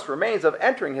promise remains of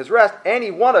entering his rest, any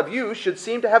one of you should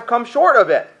seem to have come short of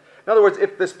it." In other words,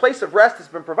 if this place of rest has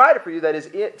been provided for you, that is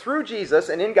through Jesus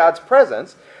and in God's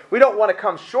presence, we don't want to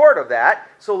come short of that,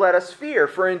 so let us fear.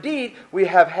 For indeed, we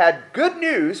have had good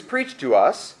news preached to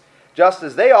us, just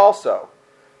as they also.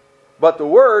 But the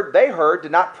word they heard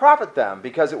did not profit them,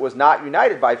 because it was not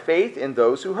united by faith in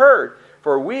those who heard.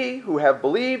 For we who have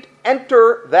believed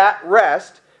enter that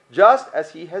rest, just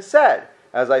as he has said,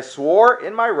 "As I swore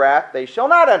in my wrath, they shall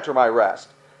not enter my rest."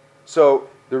 So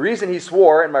the reason he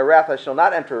swore, "In my wrath I shall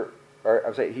not enter," or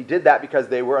I'm saying he did that because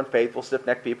they were unfaithful,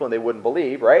 stiff-necked people, and they wouldn't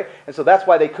believe, right? And so that's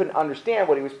why they couldn't understand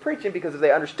what he was preaching, because if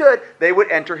they understood, they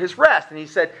would enter his rest. And he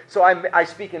said, "So I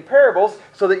speak in parables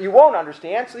so that you won't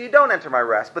understand, so you don't enter my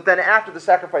rest." But then after the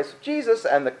sacrifice of Jesus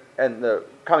and the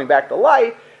coming back to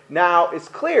life, now it's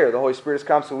clear the Holy Spirit has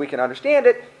come so we can understand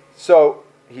it. So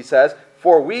he says,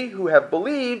 "For we who have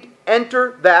believed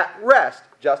enter that rest,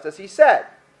 just as he said,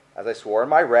 'As I swore in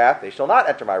my wrath, they shall not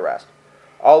enter my rest.'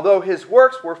 Although his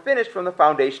works were finished from the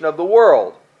foundation of the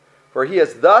world. For he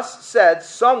has thus said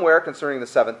somewhere concerning the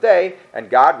seventh day, and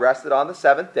God rested on the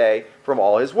seventh day from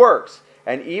all his works.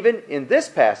 And even in this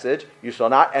passage, you shall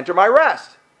not enter my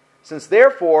rest. Since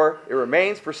therefore it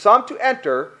remains for some to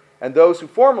enter, and those who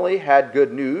formerly had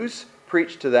good news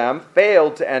preached to them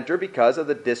failed to enter because of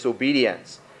the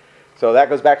disobedience." So that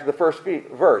goes back to the first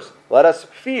verse. Let us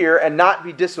fear and not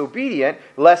be disobedient,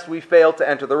 lest we fail to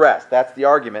enter the rest. That's the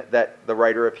argument that the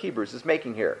writer of Hebrews is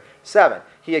making here. 7.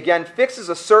 He again fixes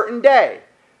a certain day.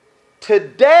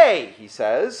 Today, he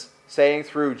says, saying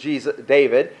through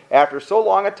David, after so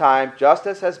long a time, just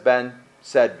as has been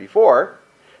said before,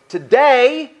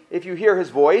 "Today, if you hear his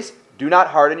voice, do not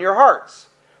harden your hearts.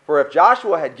 For if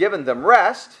Joshua had given them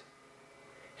rest,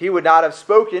 he would not have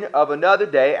spoken of another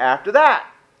day after that."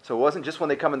 So it wasn't just when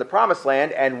they come in the promised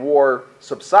land and war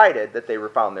subsided that they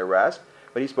found their rest,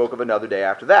 but he spoke of another day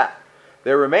after that.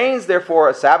 "There remains therefore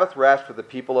a Sabbath rest for the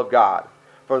people of God.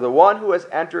 For the one who has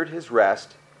entered his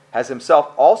rest has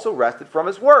himself also rested from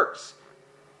his works,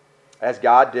 as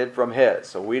God did from his."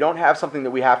 So we don't have something that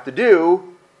we have to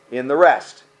do in the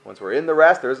rest. Once we're in the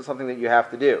rest, there isn't something that you have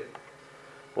to do.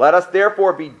 "Let us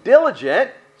therefore be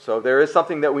diligent," so there is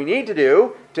something that we need to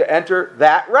do to enter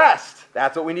that rest.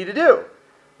 That's what we need to do.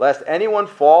 "Lest anyone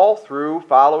fall through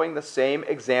following the same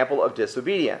example of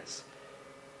disobedience."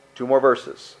 2 more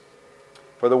verses.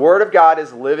 "For the word of God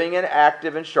is living and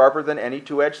active and sharper than any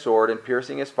two-edged sword, and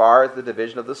piercing as far as the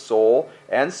division of the soul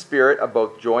and spirit, of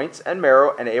both joints and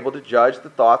marrow, and able to judge the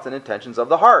thoughts and intentions of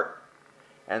the heart.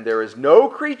 And there is no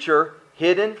creature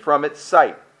hidden from his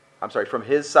sight.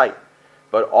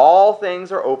 but all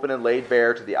things are open and laid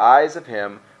bare to the eyes of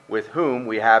him with whom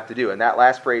we have to do. And that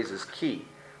last phrase is key.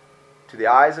 To the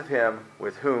eyes of him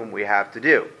with whom we have to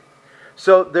do.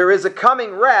 So there is a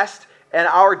coming rest, and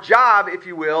our job, if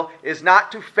you will, is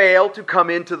not to fail to come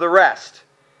into the rest.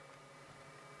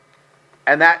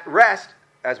 And that rest,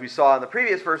 as we saw in the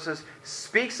previous verses,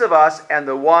 speaks of us and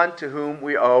the one to whom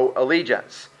we owe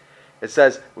allegiance. It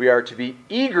says we are to be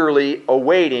eagerly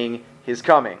awaiting his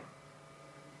coming.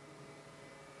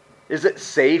 Is it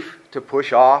safe to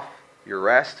push off your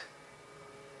rest?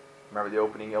 Remember the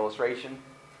opening illustration?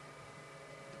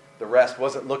 The rest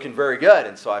wasn't looking very good,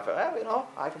 and so I thought,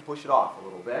 I can push it off a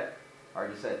little bit. I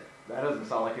already said, that doesn't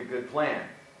sound like a good plan.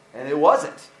 And it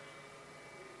wasn't.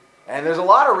 And there's a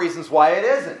lot of reasons why it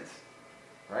isn't.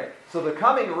 Right? So the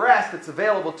coming rest that's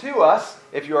available to us,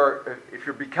 if you're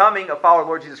becoming a follower of the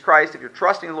Lord Jesus Christ, if you're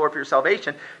trusting the Lord for your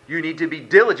salvation, you need to be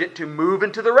diligent to move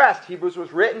into the rest. Hebrews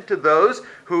was written to those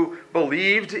who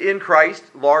believed in Christ,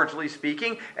 largely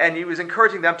speaking, and he was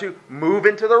encouraging them to move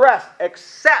into the rest,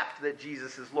 accept that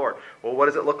Jesus is Lord. Well, what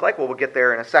does it look like? Well, we'll get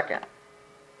there in a second.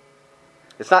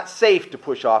 It's not safe to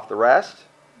push off the rest.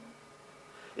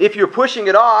 If you're pushing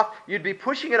it off, you'd be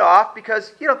pushing it off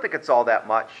because you don't think it's all that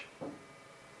much.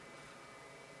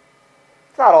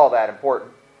 It's not all that important.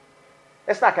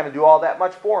 It's not going to do all that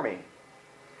much for me.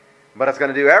 But it's going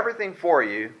to do everything for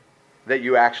you that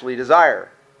you actually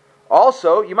desire.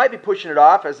 Also, you might be pushing it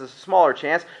off as a smaller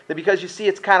chance that because you see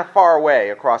it's kind of far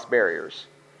away across barriers.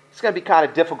 It's going to be kind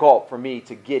of difficult for me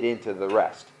to get into the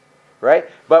rest. Right?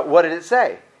 But what did it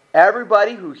say?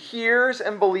 Everybody who hears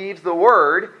and believes the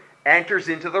word enters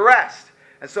into the rest.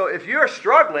 And so if you're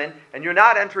struggling and you're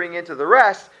not entering into the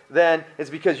rest, then it's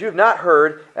because you've not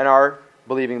heard and are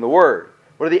believing the word.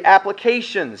 What are the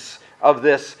applications of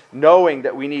this knowing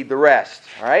that we need the rest?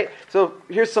 All right? So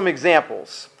here's some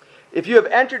examples. If you have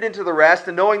entered into the rest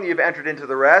and knowing that you've entered into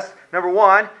the rest, number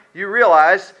one, you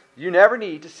realize you never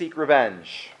need to seek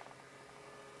revenge.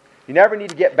 You never need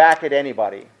to get back at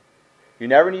anybody. You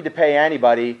never need to pay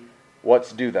anybody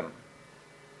what's due them.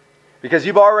 Because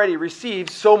you've already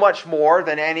received so much more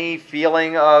than any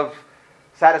feeling of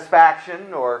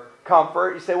satisfaction or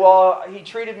comfort. You say, well, he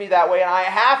treated me that way and I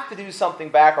have to do something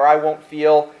back or I'll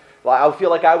feel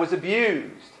like I was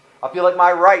abused. I'll feel like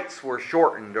my rights were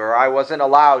shortened or I wasn't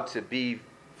allowed to be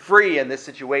free in this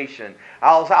situation.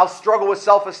 I'll struggle with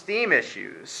self-esteem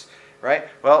issues. Right?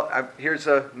 Well, here's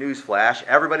a news flash.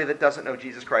 Everybody that doesn't know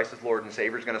Jesus Christ as Lord and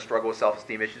Savior is going to struggle with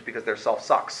self-esteem issues because their self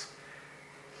sucks.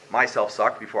 My self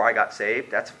sucked before I got saved.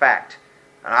 That's a fact.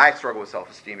 And I struggle with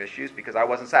self-esteem issues because I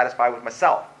wasn't satisfied with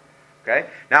myself. Okay?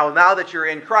 Now that you're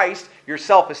in Christ, your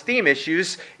self-esteem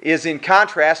issues is in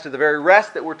contrast to the very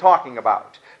rest that we're talking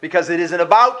about. Because it isn't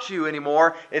about you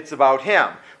anymore, it's about Him.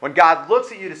 When God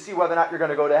looks at you to see whether or not you're going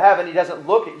to go to heaven, He doesn't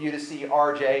look at you to see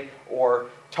RJ or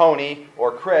Tony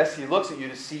or Chris. He looks at you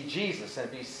to see Jesus.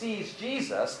 And if He sees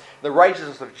Jesus, the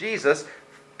righteousness of Jesus,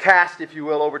 cast, if you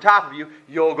will, over top of you,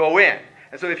 you'll go in.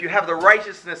 And so if you have the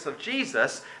righteousness of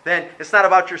Jesus, then it's not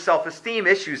about your self-esteem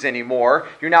issues anymore.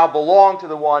 You now belong to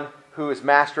the one who is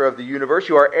master of the universe.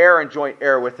 You are heir and joint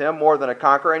heir with Him, more than a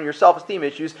conqueror, and your self-esteem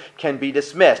issues can be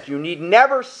dismissed. You need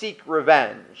never seek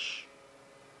revenge.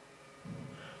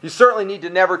 You certainly need to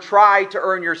never try to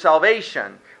earn your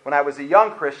salvation. When I was a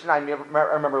young Christian, I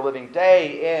remember living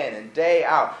day in and day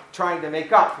out, trying to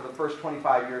make up for the first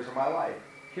 25 years of my life.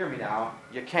 Hear me now,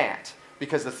 you can't.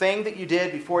 Because the thing that you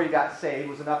did before you got saved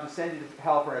was enough to send you to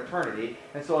hell for an eternity.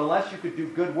 And so unless you could do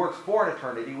good works for an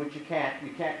eternity, which you can't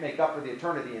make up for the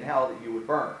eternity in hell that you would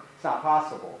burn. It's not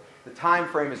possible. The time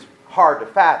frame is hard to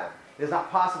fathom. It is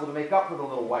not possible to make up for the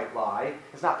little white lie.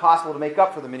 It's not possible to make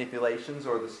up for the manipulations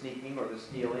or the sneaking or the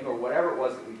stealing or whatever it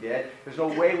was that we did. There's no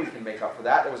way we can make up for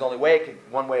that. There was only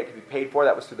one way it could be paid for.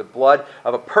 That was through the blood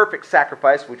of a perfect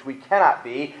sacrifice, which we cannot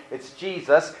be. It's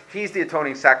Jesus. He's the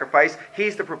atoning sacrifice.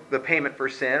 He's the payment for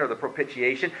sin or the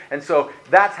propitiation. And so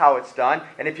that's how it's done.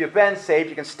 And if you've been saved,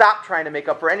 you can stop trying to make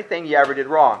up for anything you ever did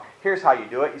wrong. Here's how you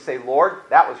do it. You say, Lord,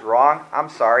 that was wrong. I'm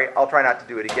sorry. I'll try not to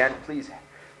do it again. Please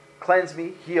cleanse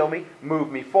me, heal me,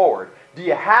 move me forward. Do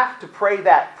you have to pray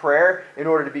that prayer in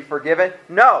order to be forgiven?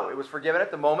 No, it was forgiven at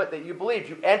the moment that you believed.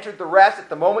 You entered the rest at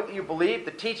the moment that you believed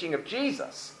the teaching of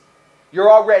Jesus.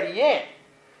 You're already in.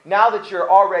 Now that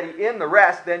you're already in the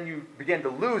rest, then you begin to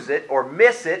lose it or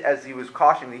miss it, as he was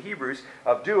cautioning the Hebrews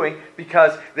of doing,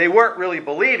 because they weren't really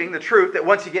believing the truth that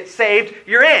once you get saved,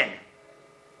 you're in.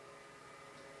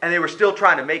 And they were still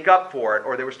trying to make up for it,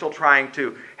 or they were still trying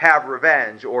to have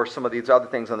revenge, or some of these other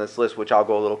things on this list, which I'll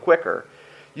go a little quicker.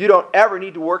 You don't ever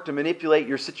need to work to manipulate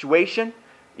your situation.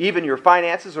 even your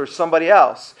finances or somebody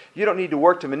else. You don't need to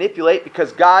work to manipulate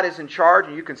because God is in charge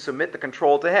and you can submit the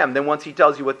control to Him. Then once He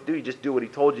tells you what to do, you just do what He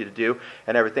told you to do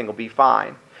and everything will be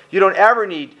fine. You don't ever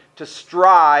need to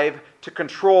strive to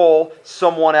control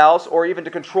someone else or even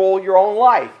to control your own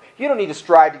life. You don't need to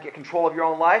strive to get control of your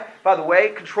own life. By the way,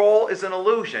 control is an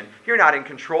illusion. You're not in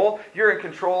control. You're in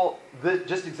control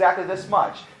just exactly this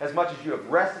much. As much as you have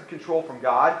wrested control from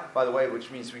God, by the way, which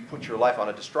means we put your life on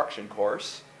a destruction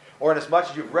course, or in as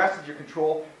much as you've wrested your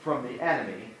control from the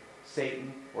enemy,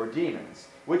 Satan or demons,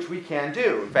 which we can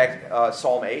do. In fact,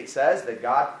 Psalm 8 says that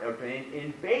God obtained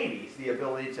in babies the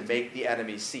ability to make the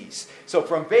enemy cease. So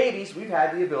from babies, we've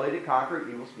had the ability to conquer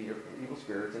evil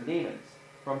spirits and demons.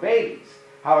 From babies.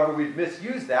 However, we've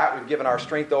misused that. We've given our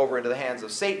strength over into the hands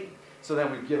of Satan. So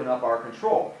then we've given up our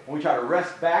control. When we try to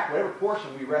wrest back, whatever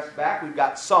portion we wrest back, we've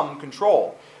got some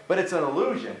control. But it's an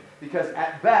illusion because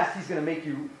at best, he's going to make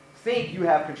you think you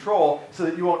have control so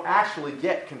that you won't actually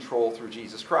get control through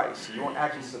Jesus Christ. So you won't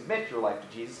actually submit your life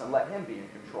to Jesus and let Him be in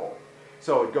control.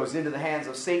 So it goes into the hands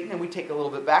of Satan and we take a little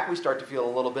bit back. We start to feel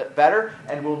a little bit better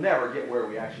and we'll never get where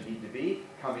we actually need to be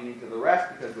coming into the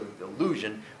rest because of the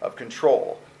illusion of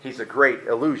control. He's a great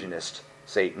illusionist,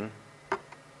 Satan.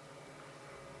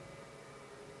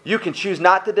 You can choose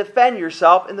not to defend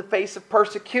yourself in the face of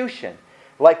persecution.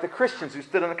 Like the Christians who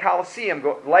stood in the Colosseum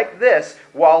like this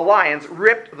while lions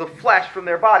ripped the flesh from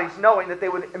their bodies knowing that they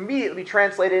would immediately be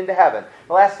translated into heaven.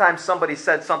 The last time somebody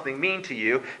said something mean to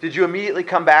you, did you immediately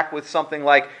come back with something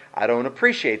like, I don't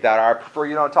appreciate that, or I prefer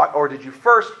you don't talk, or did you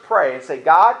first pray and say,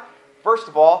 God, first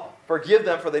of all, forgive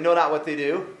them for they know not what they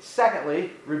do.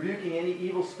 Secondly, rebuking any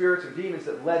evil spirits or demons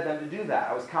that led them to do that.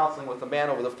 I was counseling with a man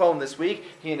over the phone this week.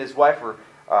 He and his wife were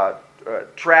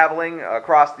traveling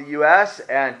across the U.S.,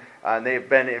 and they've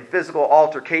been in physical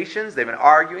altercations. They've been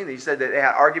arguing. He said that they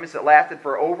had arguments that lasted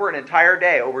for over an entire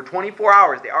day, over 24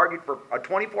 hours. They argued for a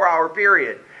 24-hour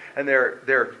period. And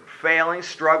they're failing,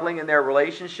 struggling in their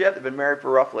relationship. They've been married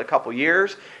for roughly a couple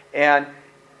years. And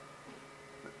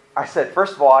I said,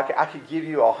 first of all, I could give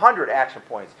you 100 action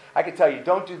points. I could tell you,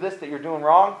 don't do this that you're doing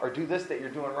wrong, or do this that you're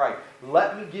doing right.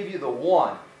 Let me give you the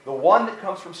one that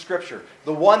comes from Scripture,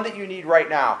 the one that you need right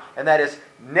now, and that is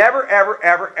never, ever,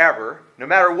 ever, ever, no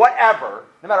matter what ever,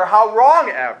 no matter how wrong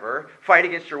ever, fight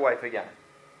against your wife again.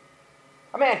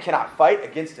 A man cannot fight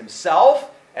against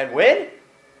himself and win.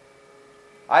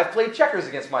 I've played checkers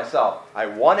against myself. I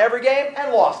won every game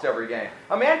and lost every game.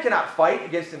 A man cannot fight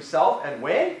against himself and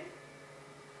win.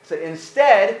 So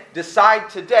instead, decide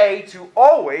today to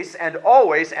always and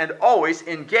always and always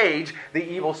engage the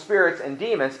evil spirits and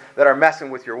demons that are messing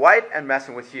with your wife and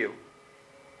messing with you.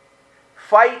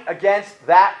 Fight against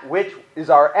that which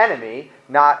is our enemy,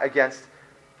 not against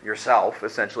yourself,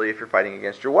 essentially, if you're fighting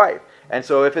against your wife. And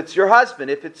so if it's your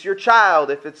husband, if it's your child,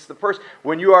 if it's the person,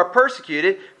 when you are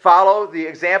persecuted, follow the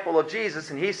example of Jesus.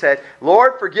 And He said,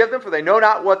 Lord, forgive them, for they know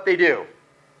not what they do.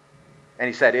 And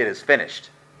He said, it is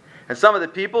finished. And some of the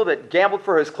people that gambled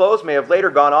for His clothes may have later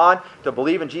gone on to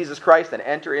believe in Jesus Christ and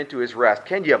enter into His rest.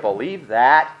 Can you believe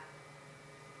that?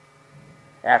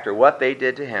 After what they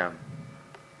did to Him.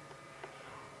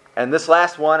 And this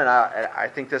last one, and I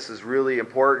think this is really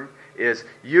important, is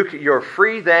you're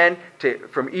free then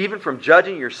from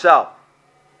judging yourself.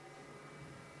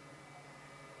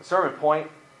 A sermon point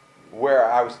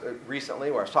where I was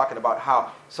recently, where I was talking about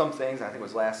how some things, I think it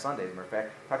was last Sunday, as a matter of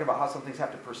fact, talking about how some things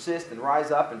have to persist and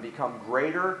rise up and become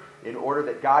greater in order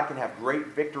that God can have great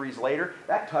victories later.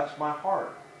 That touched my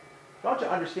heart. Don't you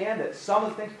understand that some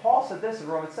of the things, Paul said this in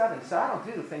Romans 7, he said, I don't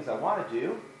do the things I want to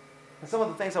do, and some of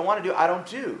the things I want to do, I don't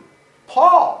do.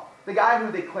 Paul, the guy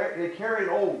who they carried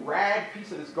an old rag,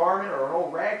 piece of his garment, or an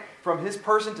old rag from his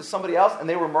person to somebody else, and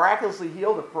they were miraculously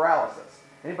healed of paralysis.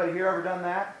 Anybody here ever done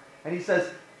that? And he says,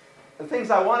 the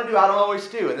things I want to do, I don't always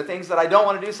do. And the things that I don't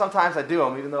want to do, sometimes I do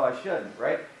them, even though I shouldn't,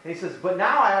 right? And he says, but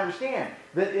now I understand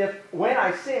that when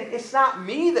I sin, it's not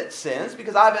me that sins,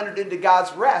 because I've entered into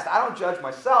God's rest. I don't judge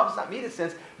myself. It's not me that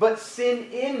sins, but sin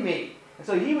in me. And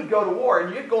so he would go to war,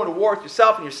 and you'd go into war with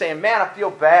yourself, and you're saying, man, I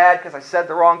feel bad because I said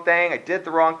the wrong thing, I did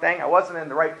the wrong thing, I wasn't in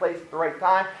the right place at the right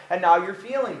time, and now you're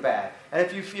feeling bad. And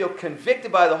if you feel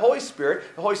convicted by the Holy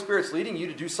Spirit's leading you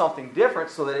to do something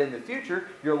different so that in the future,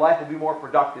 your life will be more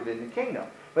productive in the kingdom.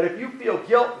 But if you feel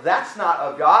guilt, that's not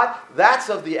of God, that's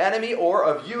of the enemy or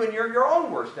of you, and you're your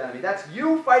own worst enemy. That's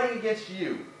you fighting against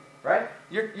you, right?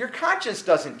 Your conscience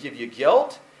doesn't give you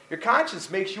guilt. Your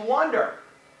conscience makes you wonder.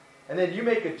 And then you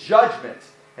make a judgment,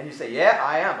 and you say, yeah,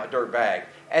 I am a dirtbag.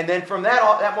 And then from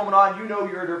that moment on, you know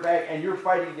you're a dirtbag, and you're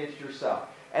fighting against yourself.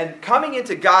 And coming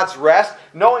into God's rest,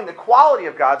 knowing the quality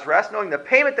of God's rest, knowing the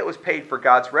payment that was paid for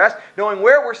God's rest, knowing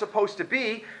where we're supposed to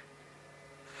be,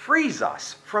 frees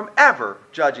us from ever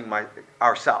judging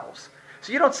ourselves.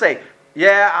 So you don't say,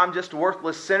 yeah, I'm just a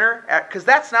worthless sinner, because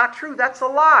that's not true. That's a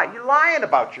lie. You're lying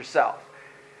about yourself.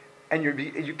 And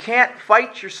you can't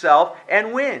fight yourself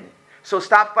and win. So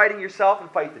stop fighting yourself and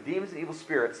fight the demons and evil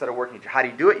spirits that are working at you. How do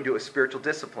you do it? You do it with spiritual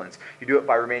disciplines. You do it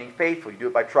by remaining faithful. You do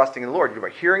it by trusting in the Lord. You do it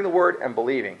by hearing the Word and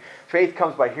believing. Faith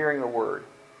comes by hearing the Word.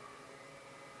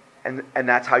 And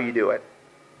that's how you do it.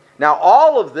 Now,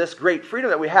 all of this great freedom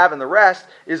that we have in the rest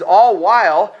is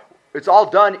it's all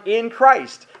done in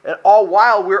Christ. And all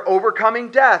while we're overcoming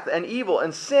death and evil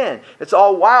and sin. It's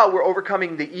all while we're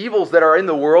overcoming the evils that are in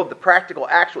the world, the practical,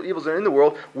 actual evils that are in the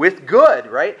world, with good,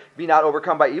 right? Be not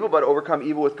overcome by evil, but overcome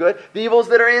evil with good. The evils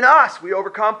that are in us, we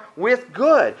overcome with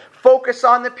good. Focus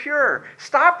on the pure.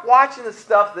 Stop watching the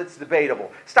stuff that's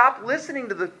debatable. Stop listening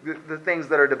to the things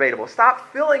that are debatable.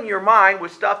 Stop filling your mind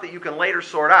with stuff that you can later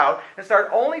sort out, and start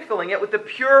only filling it with the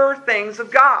pure things of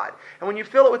God. And when you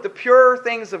fill it with the pure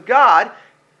things of God,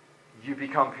 you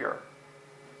become pure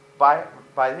by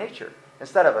nature.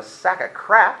 Instead of a sack of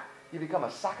crap, you become a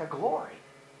sack of glory.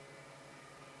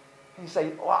 And you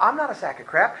say, well, I'm not a sack of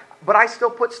crap, but I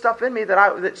still put stuff in me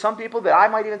that some people that I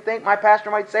might even think, my pastor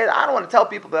might say, that I don't want to tell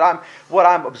people that what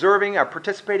I'm observing or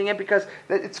participating in, because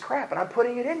it's crap and I'm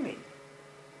putting it in me.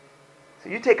 So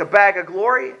you take a bag of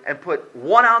glory and put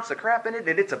 1 ounce of crap in it,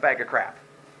 and it's a bag of crap.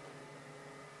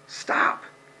 Stop.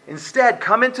 Instead,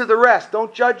 come into the rest.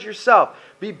 Don't judge yourself.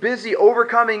 Be busy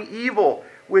overcoming evil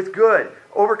with good.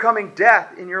 Overcoming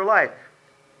death in your life.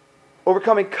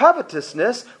 Overcoming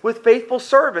covetousness with faithful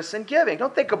service and giving.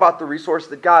 Don't think about the resource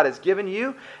that God has given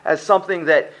you as something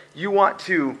that you want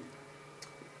to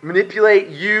manipulate,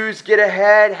 use, get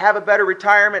ahead, have a better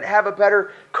retirement, have a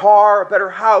better car, a better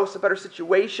house, a better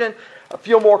situation,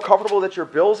 feel more comfortable that your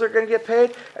bills are going to get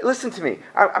paid. Listen to me.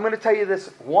 I'm going to tell you this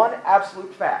one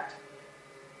absolute fact.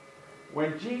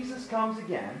 When Jesus comes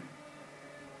again,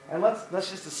 and let's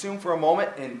just assume for a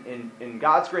moment in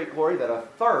God's great glory that a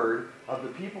third of the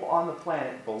people on the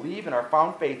planet believe and are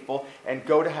found faithful and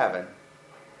go to heaven.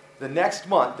 The next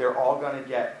month, they're all going to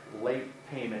get late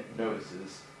payment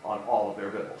notices on all of their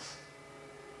bills.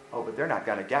 Oh, but they're not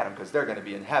going to get them because they're going to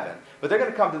be in heaven. But they're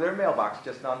going to come to their mailbox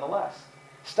just nonetheless.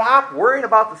 Stop worrying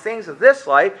about the things of this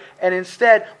life and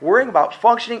instead worrying about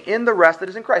functioning in the rest that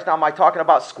is in Christ. Now, am I talking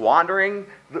about squandering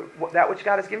that which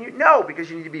God has given you? No, because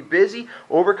you need to be busy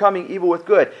overcoming evil with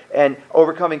good and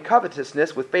overcoming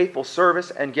covetousness with faithful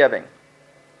service and giving.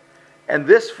 And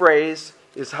this phrase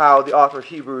is how the author of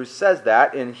Hebrews says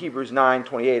that in Hebrews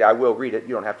 9:28. I will read it.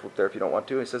 You don't have to flip there if you don't want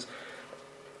to. It says,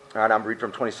 and I'm reading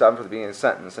from 27 for the beginning of the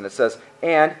sentence, and it says,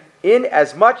 "And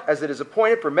inasmuch as it is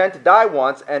appointed for men to die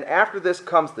once, and after this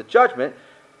comes the judgment,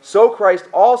 so Christ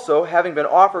also, having been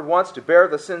offered once to bear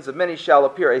the sins of many, shall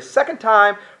appear a second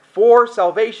time for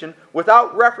salvation,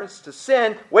 without reference to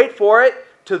sin," wait for it,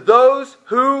 "to those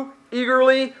who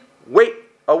eagerly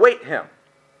await him."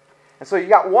 And so you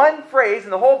got one phrase in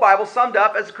the whole Bible summed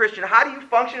up as a Christian. How do you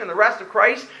function in the rest of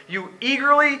Christ? You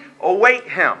eagerly await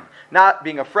him. Not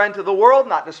being a friend to the world,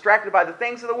 not distracted by the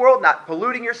things of the world, not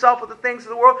polluting yourself with the things of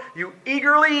the world. You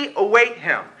eagerly await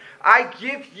him. I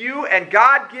give you, and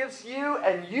God gives you,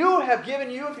 and you have given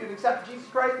you, if you've accepted Jesus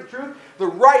Christ, the truth, the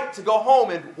right to go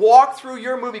home and walk through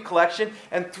your movie collection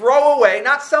and throw away,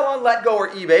 not sell on Let Go or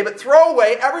eBay, but throw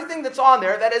away everything that's on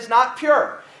there that is not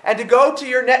pure. And to go to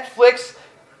your Netflix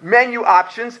menu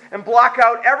options and block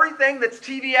out everything that's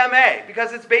TVMA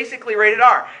because it's basically rated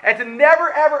R. And to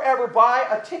never, ever, ever buy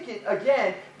a ticket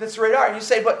again that's rated R. And you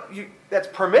say, but that's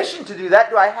permission to do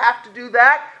that. Do I have to do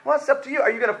that? Well, it's up to you.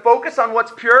 Are you going to focus on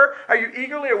what's pure? Are you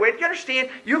eagerly awaiting? You understand,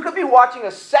 you could be watching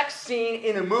a sex scene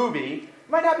in a movie. It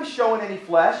might not be showing any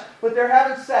flesh, but they're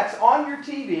having sex on your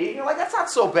TV. And you're like, that's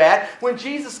not so bad. When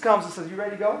Jesus comes and says, you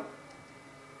ready to go?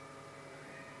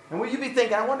 And will you be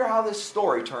thinking, I wonder how this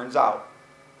story turns out?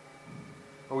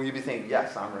 Or will you be thinking,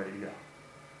 yes, I'm ready to go?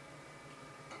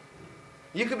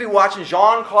 You could be watching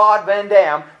Jean-Claude Van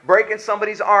Damme breaking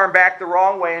somebody's arm back the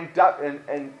wrong way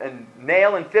and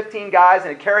nailing 15 guys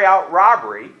and carry out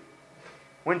robbery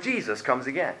when Jesus comes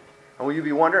again. And will you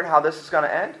be wondering how this is going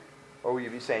to end? Or will you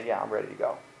be saying, yeah, I'm ready to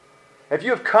go? If you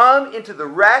have come into the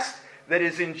rest that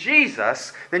is in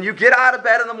Jesus, then you get out of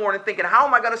bed in the morning thinking, how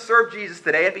am I going to serve Jesus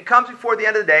today? If he comes before the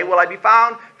end of the day, will I be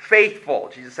found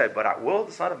faithful? Jesus said, but will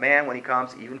the Son of Man, when he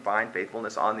comes, even find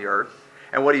faithfulness on the earth?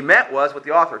 And what he meant was what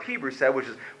the author of Hebrews said, which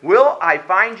is, will I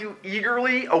find you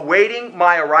eagerly awaiting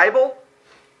my arrival?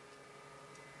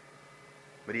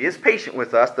 But he is patient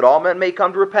with us, that all men may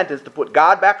come to repentance, to put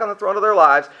God back on the throne of their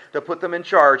lives, to put them in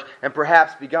charge, and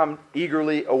perhaps become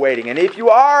eagerly awaiting. And if you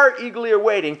are eagerly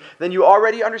awaiting, then you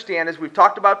already understand, as we've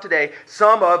talked about today,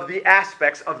 some of the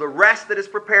aspects of the rest that is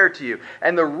prepared to you.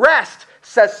 And the rest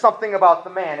says something about the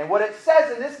man. And what it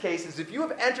says in this case is, if you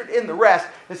have entered in the rest,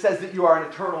 it says that you are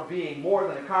an eternal being, more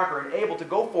than a conqueror, and able to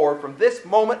go forward from this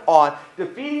moment on,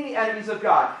 defeating the enemies of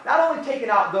God. Not only taking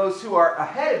out those who are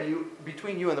ahead of you,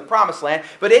 between you and the promised land,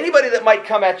 but anybody that might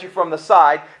come at you from the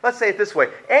side. Let's say it this way: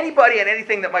 anybody and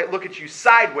anything that might look at you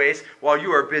sideways while you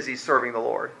are busy serving the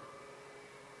Lord.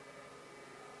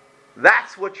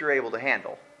 That's what you're able to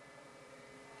handle.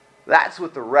 That's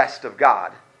what the rest of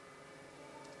God,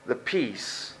 the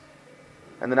peace,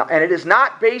 and it is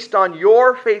not based on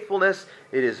your faithfulness,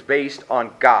 it is based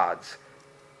on God's,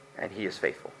 and He is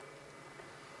faithful.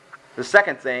 The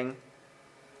second thing,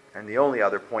 and the only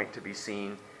other point to be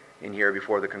seen in here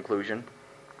before the conclusion,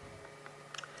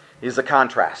 is the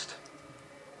contrast.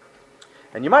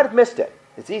 And you might have missed it.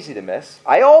 It's easy to miss.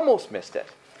 I almost missed it.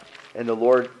 And the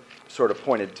Lord sort of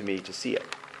pointed to me to see it.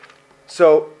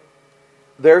 So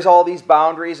there's all these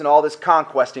boundaries and all this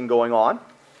conquesting going on.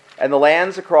 And the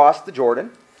lands across the Jordan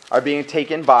are being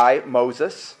taken by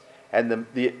Moses and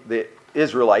the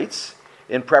Israelites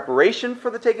in preparation for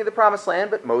the taking of the promised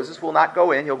land. But Moses will not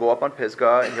go in. He'll go up on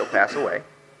Pisgah and he'll pass away.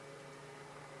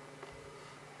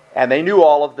 And they knew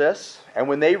all of this, and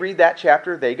when they read that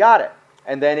chapter, they got it.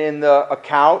 And then in the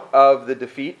account of the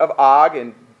defeat of Og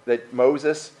and that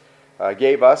Moses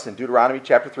gave us in Deuteronomy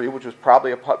chapter 3, which was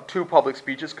probably two public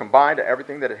speeches combined to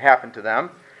everything that had happened to them,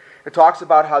 it talks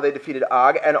about how they defeated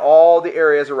Og and all the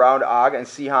areas around Og and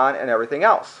Sihon and everything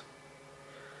else.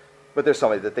 But there's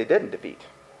somebody that they didn't defeat.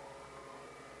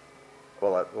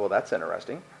 Well, that's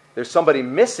interesting. There's somebody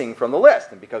missing from the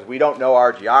list, and because we don't know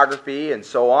our geography and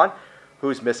so on,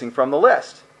 who's missing from the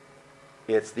list?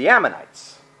 It's the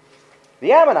Ammonites.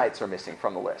 The Ammonites are missing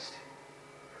from the list.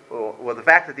 Well, the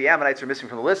fact that the Ammonites are missing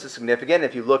from the list is significant.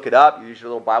 If you look it up, you use your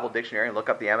little Bible dictionary and look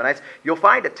up the Ammonites, you'll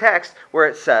find a text where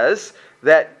it says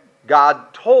that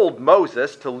God told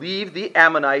Moses to leave the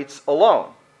Ammonites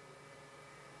alone.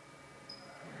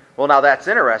 Well, now that's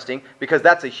interesting, because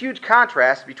that's a huge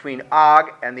contrast between Og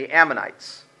and the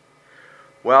Ammonites.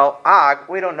 Well, Og,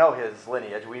 we don't know his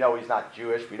lineage. We know he's not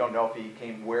Jewish. We don't know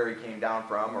if where he came down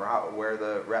from, or where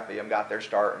the Rephaim got their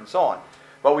start, and so on.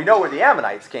 But we know where the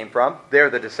Ammonites came from.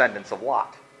 They're the descendants of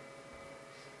Lot.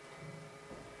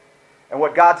 And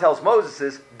what God tells Moses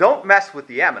is, don't mess with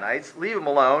the Ammonites. Leave them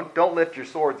alone. Don't lift your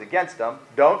swords against them.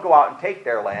 Don't go out and take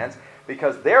their lands,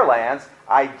 because their lands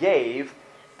I gave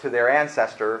to their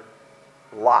ancestor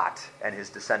Lot and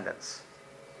his descendants.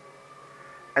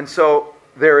 And so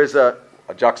there is a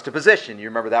juxtaposition. You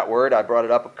remember that word? I brought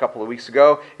it up a couple of weeks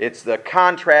ago. It's the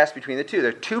contrast between the two.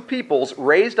 There are two peoples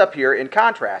raised up here in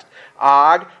contrast,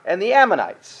 Og and the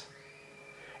Ammonites.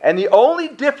 And the only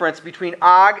difference between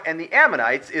Og and the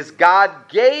Ammonites is God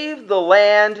gave the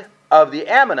land of the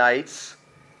Ammonites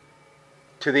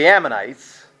to the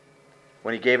Ammonites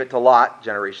when He gave it to Lot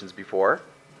generations before.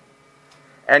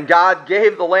 And God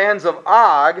gave the lands of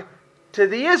Og to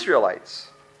the Israelites.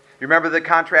 You remember the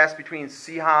contrast between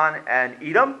Sihon and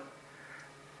Edom?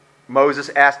 Moses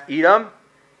asked Edom,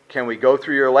 can we go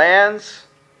through your lands?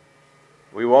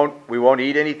 We won't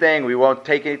eat anything. We won't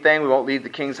take anything. We won't leave the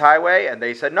king's highway. And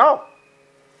they said no.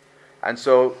 And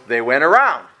so they went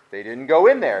around. They didn't go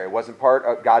in there. It wasn't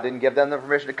God didn't give them the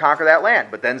permission to conquer that land.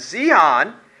 But then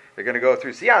Sihon, they're going to go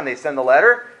through Sihon. They send the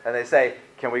letter and they say,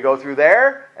 can we go through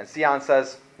there? And Sihon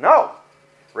says, no.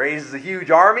 Raises a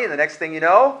huge army. And the next thing you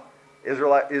know,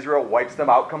 Israel wipes them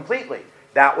out completely.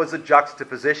 That was a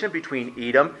juxtaposition between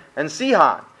Edom and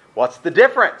Sihon. What's the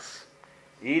difference?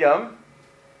 Edom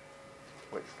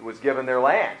was given their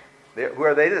land. Who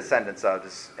are they the descendants of?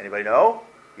 Does anybody know?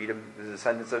 Edom is the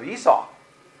descendants of Esau.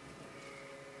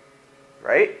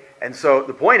 Right? And so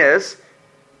the point is,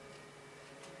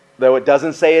 though it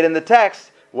doesn't say it in the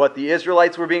text, what the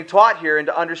Israelites were being taught here and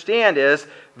to understand is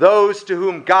those to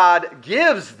whom God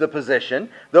gives the position,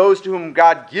 those to whom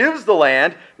God gives the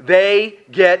land, they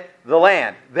get the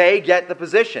land. They get the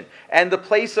position. And the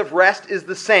place of rest is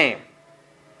the same.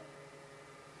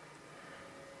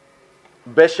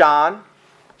 Bashan,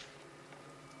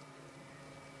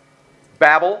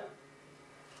 Babel,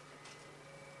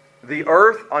 the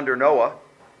earth under Noah,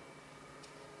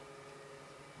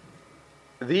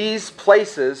 these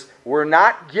places were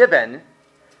not given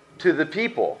to the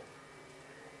people.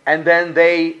 And then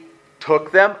they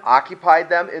took them, occupied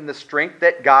them in the strength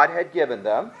that God had given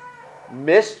them,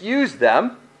 misused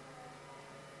them,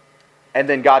 and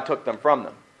then God took them from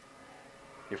them.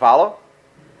 You follow?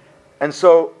 And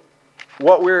so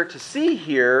what we're to see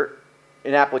here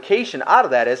in application out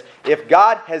of that is, if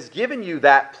God has given you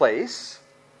that place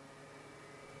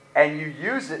and you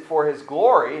use it for His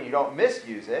glory and you don't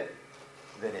misuse it,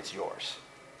 then it's yours.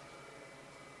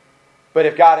 But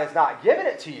if God has not given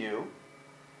it to you,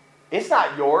 it's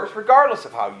not yours regardless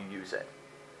of how you use it.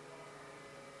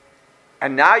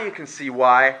 And now you can see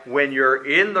why, when you're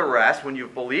in the rest, when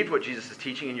you've believed what Jesus is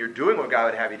teaching and you're doing what God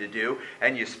would have you to do,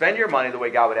 and you spend your money the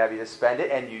way God would have you to spend it,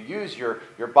 and you use your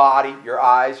body, your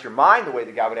eyes, your mind the way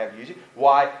that God would have you use it,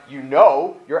 why you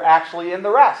know you're actually in the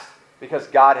rest. Because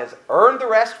God has earned the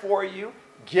rest for you,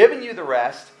 given you the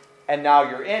rest, and now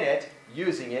you're in it,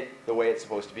 using it the way it's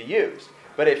supposed to be used.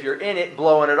 But if you're in it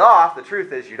blowing it off, the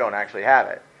truth is you don't actually have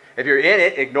it. If you're in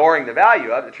it ignoring the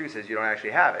value of it, the truth is you don't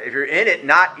actually have it. If you're in it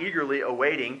not eagerly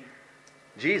awaiting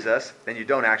Jesus, then you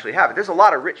don't actually have it. There's a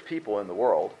lot of rich people in the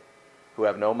world who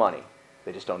have no money.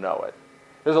 They just don't know it.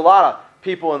 There's a lot of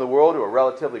people in the world who are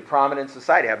relatively prominent in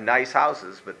society, have nice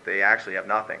houses, but they actually have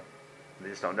nothing. They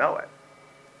just don't know it.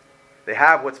 They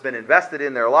have what's been invested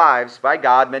in their lives by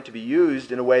God, meant to be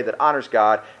used in a way that honors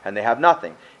God, and they have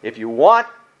nothing. If you want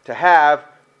to have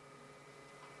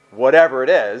whatever it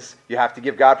is, you have to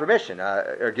give God permission,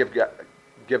 or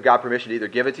give God permission to either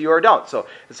give it to you or don't. So,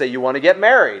 let's say you want to get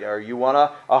married, or you want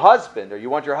a husband, or you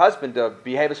want your husband to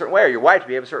behave a certain way, or your wife to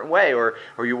behave a certain way, or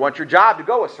you want your job to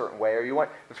go a certain way, or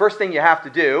the first thing you have to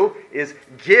do is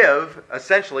give,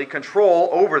 essentially, control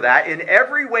over that in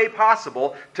every way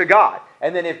possible to God.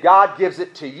 And then if God gives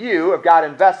it to you, if God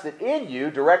invests it in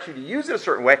you, directs you to use it a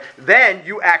certain way, then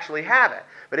you actually have it.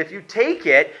 But if you take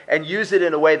it and use it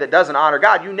in a way that doesn't honor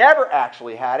God, you never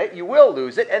actually had it, you will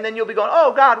lose it, and then you'll be going,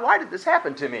 oh God, why did this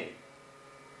happen to me?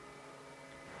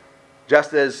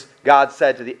 Just as God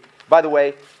said to by the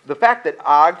way, the fact that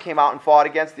Og came out and fought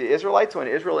against the Israelites when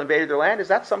Israel invaded their land, is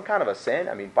that some kind of a sin?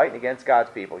 I mean, fighting against God's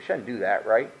people. You shouldn't do that,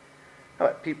 right?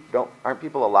 Aren't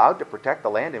people allowed to protect the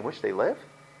land in which they live?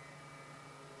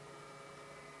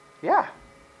 Yeah,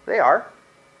 they are.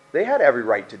 They had every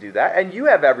right to do that. And you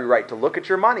have every right to look at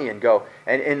your money and go,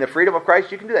 and in the freedom of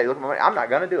Christ, you can do that. You look at my money, I'm not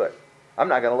going to do it. I'm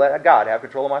not going to let God have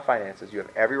control of my finances. You have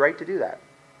every right to do that.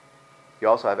 You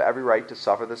also have every right to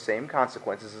suffer the same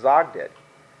consequences as Og did.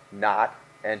 Not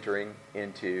entering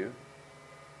into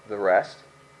the rest.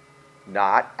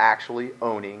 Not actually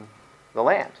owning the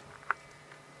land.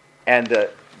 And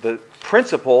the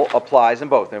principle applies in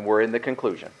both, and we're in the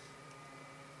conclusion.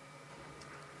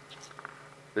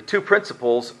 The two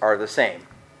principles are the same.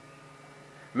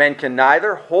 Men can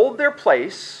neither hold their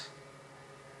place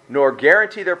nor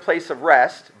guarantee their place of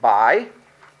rest by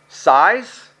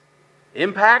size,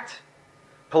 impact,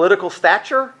 political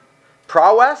stature,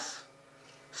 prowess,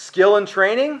 skill and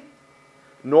training,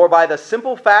 nor by the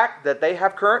simple fact that they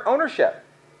have current ownership.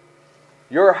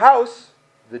 Your house,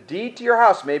 the deed to your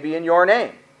house may be in your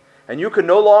name, and you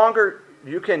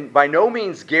can by no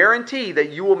means guarantee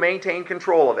that you will maintain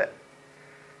control of it.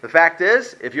 The fact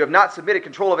is, if you have not submitted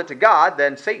control of it to God,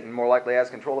 then Satan more likely has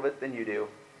control of it than you do.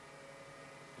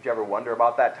 Did you ever wonder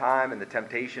about that time and the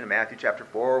temptation in Matthew chapter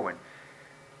 4 when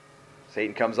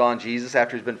Satan comes on Jesus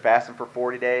after he's been fasting for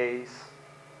 40 days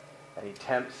and he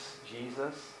tempts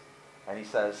Jesus and he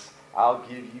says, I'll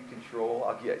give you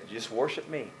control. Just worship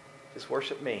me. Just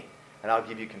worship me. And I'll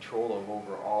give you control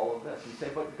over all of this. You say,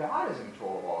 but God is in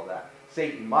control of all of that.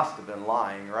 Satan must have been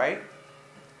lying, right?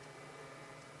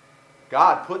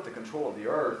 God put the control of the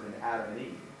earth in Adam and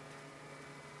Eve.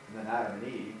 And then Adam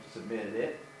and Eve submitted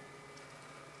it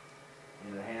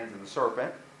into the hands of the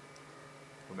serpent,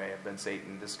 who may have been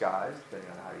Satan disguised,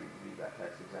 depending on how you read that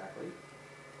text exactly.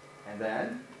 And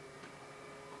then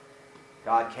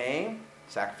God came,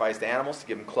 sacrificed animals to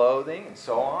give them clothing and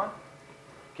so on,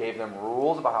 gave them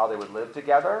rules about how they would live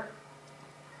together,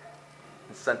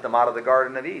 and sent them out of the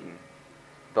Garden of Eden.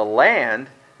 The land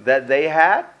that they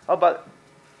had,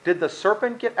 did the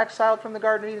serpent get exiled from the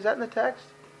Garden of Eden? Is that in the text?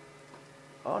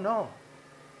 Oh, no.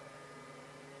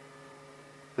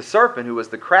 The serpent, who was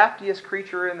the craftiest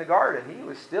creature in the garden, he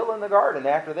was still in the garden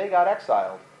after they got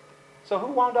exiled. So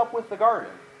who wound up with the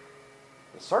garden?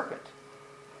 The serpent.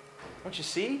 Don't you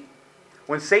see?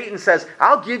 When Satan says,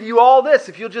 I'll give you all this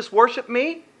if you'll just worship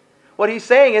me, what he's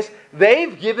saying is,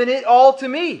 they've given it all to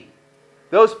me.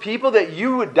 Those people that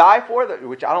you would die for,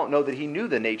 which I don't know that he knew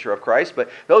the nature of Christ, but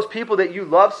those people that you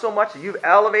love so much, that you've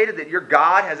elevated, that your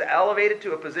God has elevated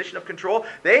to a position of control,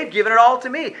 they've given it all to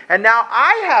me. And now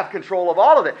I have control of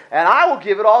all of it, and I will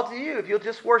give it all to you if you'll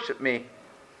just worship me.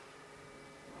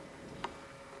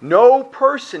 No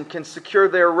person can secure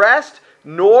their rest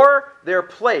nor their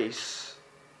place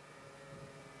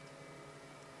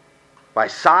by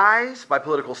size, by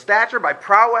political stature, by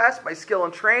prowess, by skill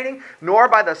and training, nor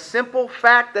by the simple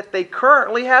fact that they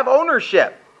currently have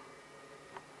ownership.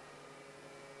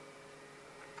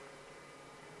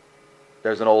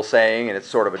 There's an old saying, and it's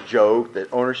sort of a joke,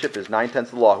 that ownership is 9/10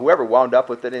 of the law. Whoever wound up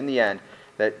with it in the end,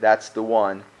 that's the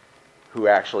one who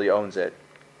actually owns it.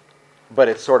 But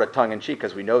it's sort of tongue-in-cheek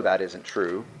because we know that isn't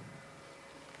true.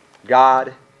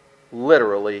 God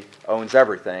literally owns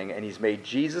everything, and He's made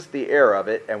Jesus the heir of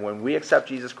it, and when we accept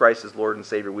Jesus Christ as Lord and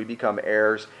Savior, we become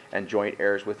heirs and joint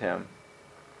heirs with Him.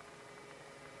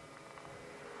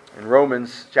 In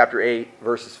Romans chapter 8,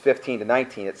 verses 15 to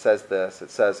 19, it says this.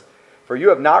 It says, "For you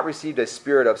have not received a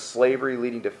spirit of slavery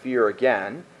leading to fear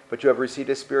again, but you have received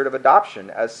a spirit of adoption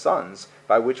as sons,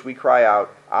 by which we cry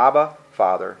out, Abba,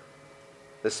 Father.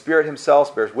 The Spirit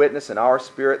Himself bears witness in our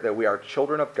spirit that we are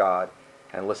children of God."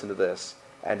 And listen to this.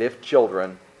 "And if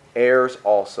children, heirs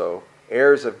also,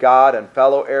 heirs of God and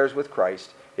fellow heirs with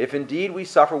Christ, if indeed we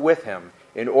suffer with Him,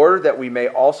 in order that we may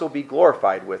also be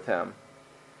glorified with Him."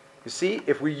 You see,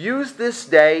 if we use this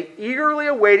day eagerly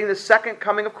awaiting the second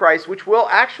coming of Christ, which will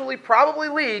actually probably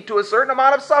lead to a certain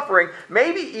amount of suffering,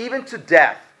 maybe even to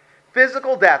death,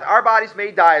 physical death. Our bodies may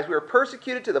die as we are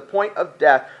persecuted to the point of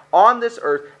death on this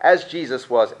earth as Jesus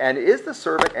was. And is the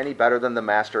servant any better than the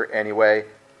master anyway?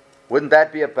 Wouldn't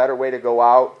that be a better way to go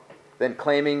out than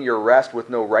claiming your rest with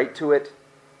no right to it?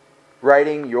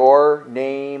 Writing your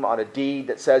name on a deed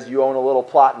that says you own a little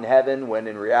plot in heaven when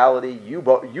in reality you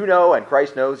know and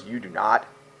Christ knows you do not.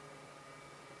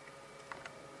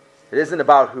 It isn't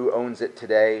about who owns it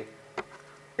today.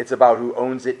 It's about who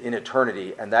owns it in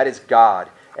eternity, and that is God.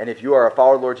 And if you are a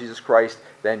follower of Lord Jesus Christ,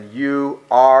 then you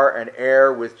are an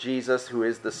heir with Jesus, who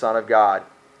is the Son of God.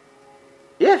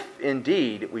 If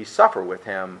indeed we suffer with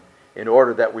Him, in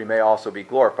order that we may also be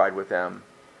glorified with Him.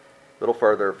 A little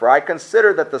further, "For I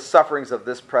consider that the sufferings of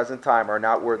this present time are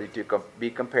not worthy to be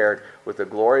compared with the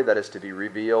glory that is to be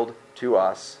revealed to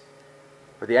us.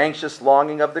 For the anxious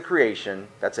longing of the creation,"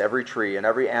 that's every tree and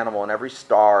every animal and every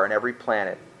star and every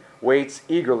planet, "waits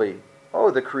eagerly." Oh,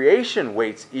 the creation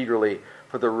waits eagerly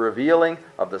for the revealing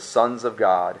of the sons of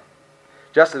God.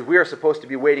 Just as we are supposed to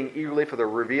be waiting eagerly for the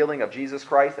revealing of Jesus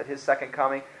Christ at His second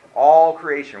coming, all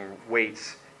creation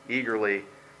waits eagerly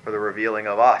for the revealing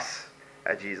of us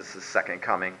at Jesus' second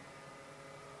coming.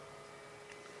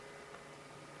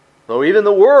 Though even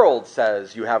the world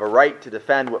says you have a right to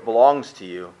defend what belongs to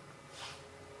you.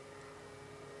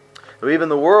 Though even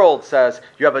the world says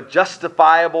you have a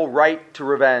justifiable right to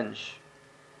revenge.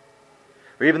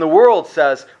 Or even the world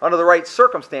says, under the right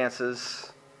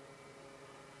circumstances,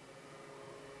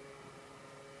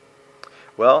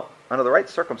 well, under the right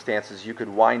circumstances, you could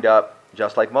wind up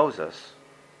just like Moses.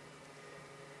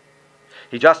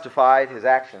 He justified his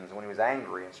actions when he was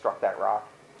angry and struck that rock.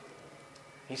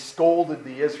 He scolded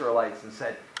the Israelites and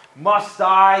said, "Must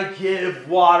I give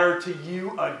water to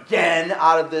you again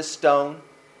out of this stone?"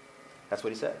 That's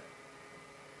what he said.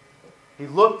 He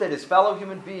looked at his fellow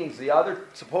human beings, the other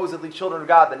supposedly children of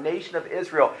God, the nation of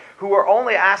Israel, who were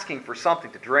only asking for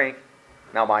something to drink.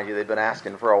 Now, mind you, they've been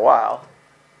asking for a while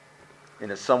in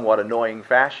a somewhat annoying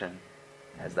fashion.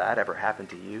 Has that ever happened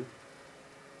to you?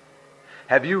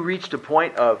 Have you reached a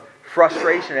point of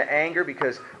frustration and anger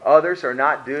because others are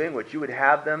not doing what you would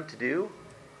have them to do?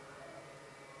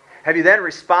 Have you then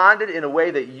responded in a way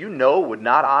that you know would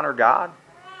not honor God?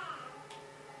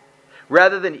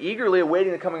 Rather than eagerly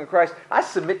awaiting the coming of Christ, I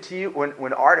submit to you,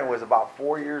 when Arden was about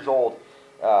 4 years old,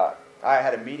 I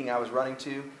had a meeting I was running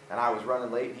to, and I was running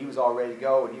late, and he was all ready to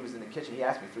go, and he was in the kitchen. He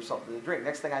asked me for something to drink.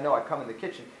 Next thing I know, I come in the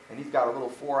kitchen, and he's got a little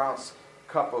 4-ounce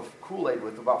cup of Kool-Aid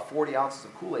with about 40 ounces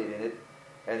of Kool-Aid in it,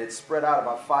 and it's spread out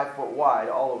about 5 foot wide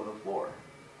all over the floor.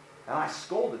 And I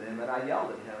scolded him, and I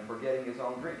yelled at him for getting his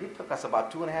own drink. It took us about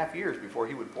 2.5 years before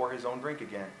he would pour his own drink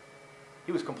again.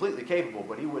 He was completely capable,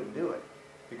 but he wouldn't do it.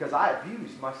 Because I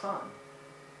abused my son.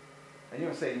 And you're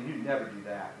going to say, "You'd never do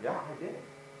that." Yeah, I did.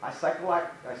 I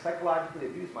psychologically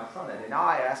abused my son. And now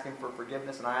I ask him for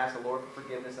forgiveness, and I ask the Lord for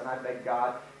forgiveness, and I beg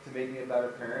God to make me a better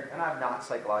parent. And I've not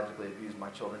psychologically abused my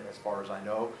children as far as I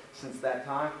know since that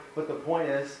time. But the point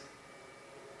is,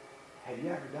 have you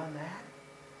ever done that?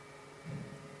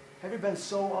 Have you been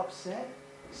so upset?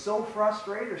 So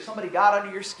frustrated, or somebody got under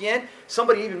your skin,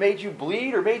 somebody even made you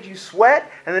bleed or made you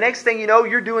sweat, and the next thing you know,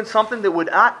 you're doing something that would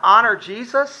not honor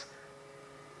Jesus?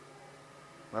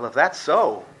 Well, if that's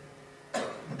so,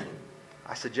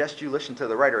 I suggest you listen to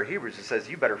the writer of Hebrews that says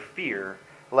you better fear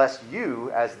lest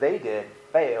you, as they did,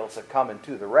 fail to come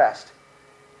into the rest.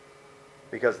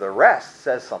 Because the rest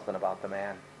says something about the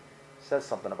man, says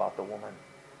something about the woman.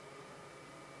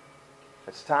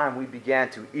 It's time we began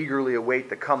to eagerly await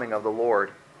the coming of the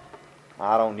Lord.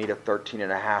 I don't need a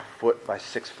 13.5 foot by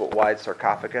 6 foot wide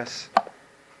sarcophagus.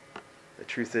 The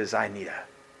truth is, I need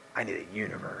a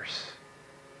universe.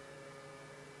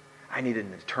 I need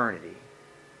an eternity.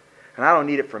 And I don't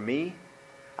need it for me.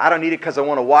 I don't need it because I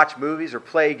want to watch movies or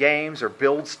play games or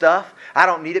build stuff. I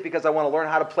don't need it because I want to learn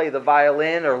how to play the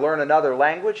violin or learn another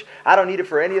language. I don't need it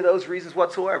for any of those reasons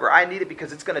whatsoever. I need it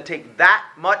because it's going to take that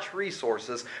much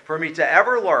resources for me to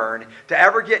ever learn, to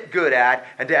ever get good at,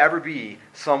 and to ever be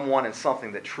someone and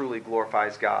something that truly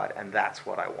glorifies God. And that's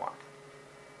what I want.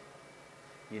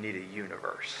 You need a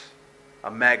universe,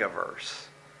 a megaverse,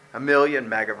 a million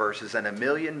megaverses, and a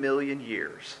million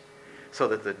years, so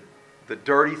that the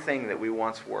dirty thing that we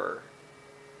once were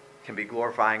can be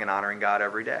glorifying and honoring God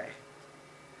every day.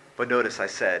 But notice I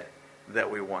said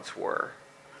that we once were.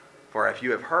 For if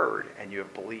you have heard and you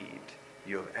have believed,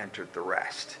 you have entered the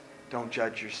rest. Don't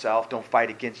judge yourself. Don't fight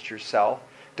against yourself.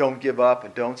 Don't give up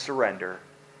and don't surrender.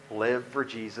 Live for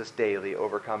Jesus daily,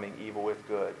 overcoming evil with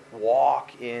good.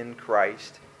 Walk in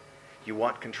Christ. You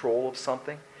want control of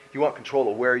something? You want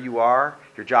control of where you are,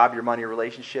 your job, your money, your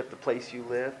relationship, the place you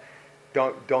live?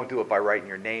 Don't do it by writing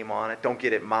your name on it. Don't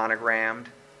get it monogrammed.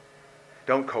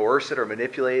 Don't coerce it or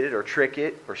manipulate it or trick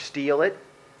it or steal it.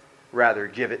 Rather,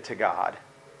 give it to God.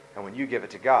 And when you give it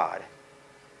to God,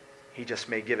 He just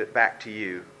may give it back to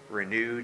you renewed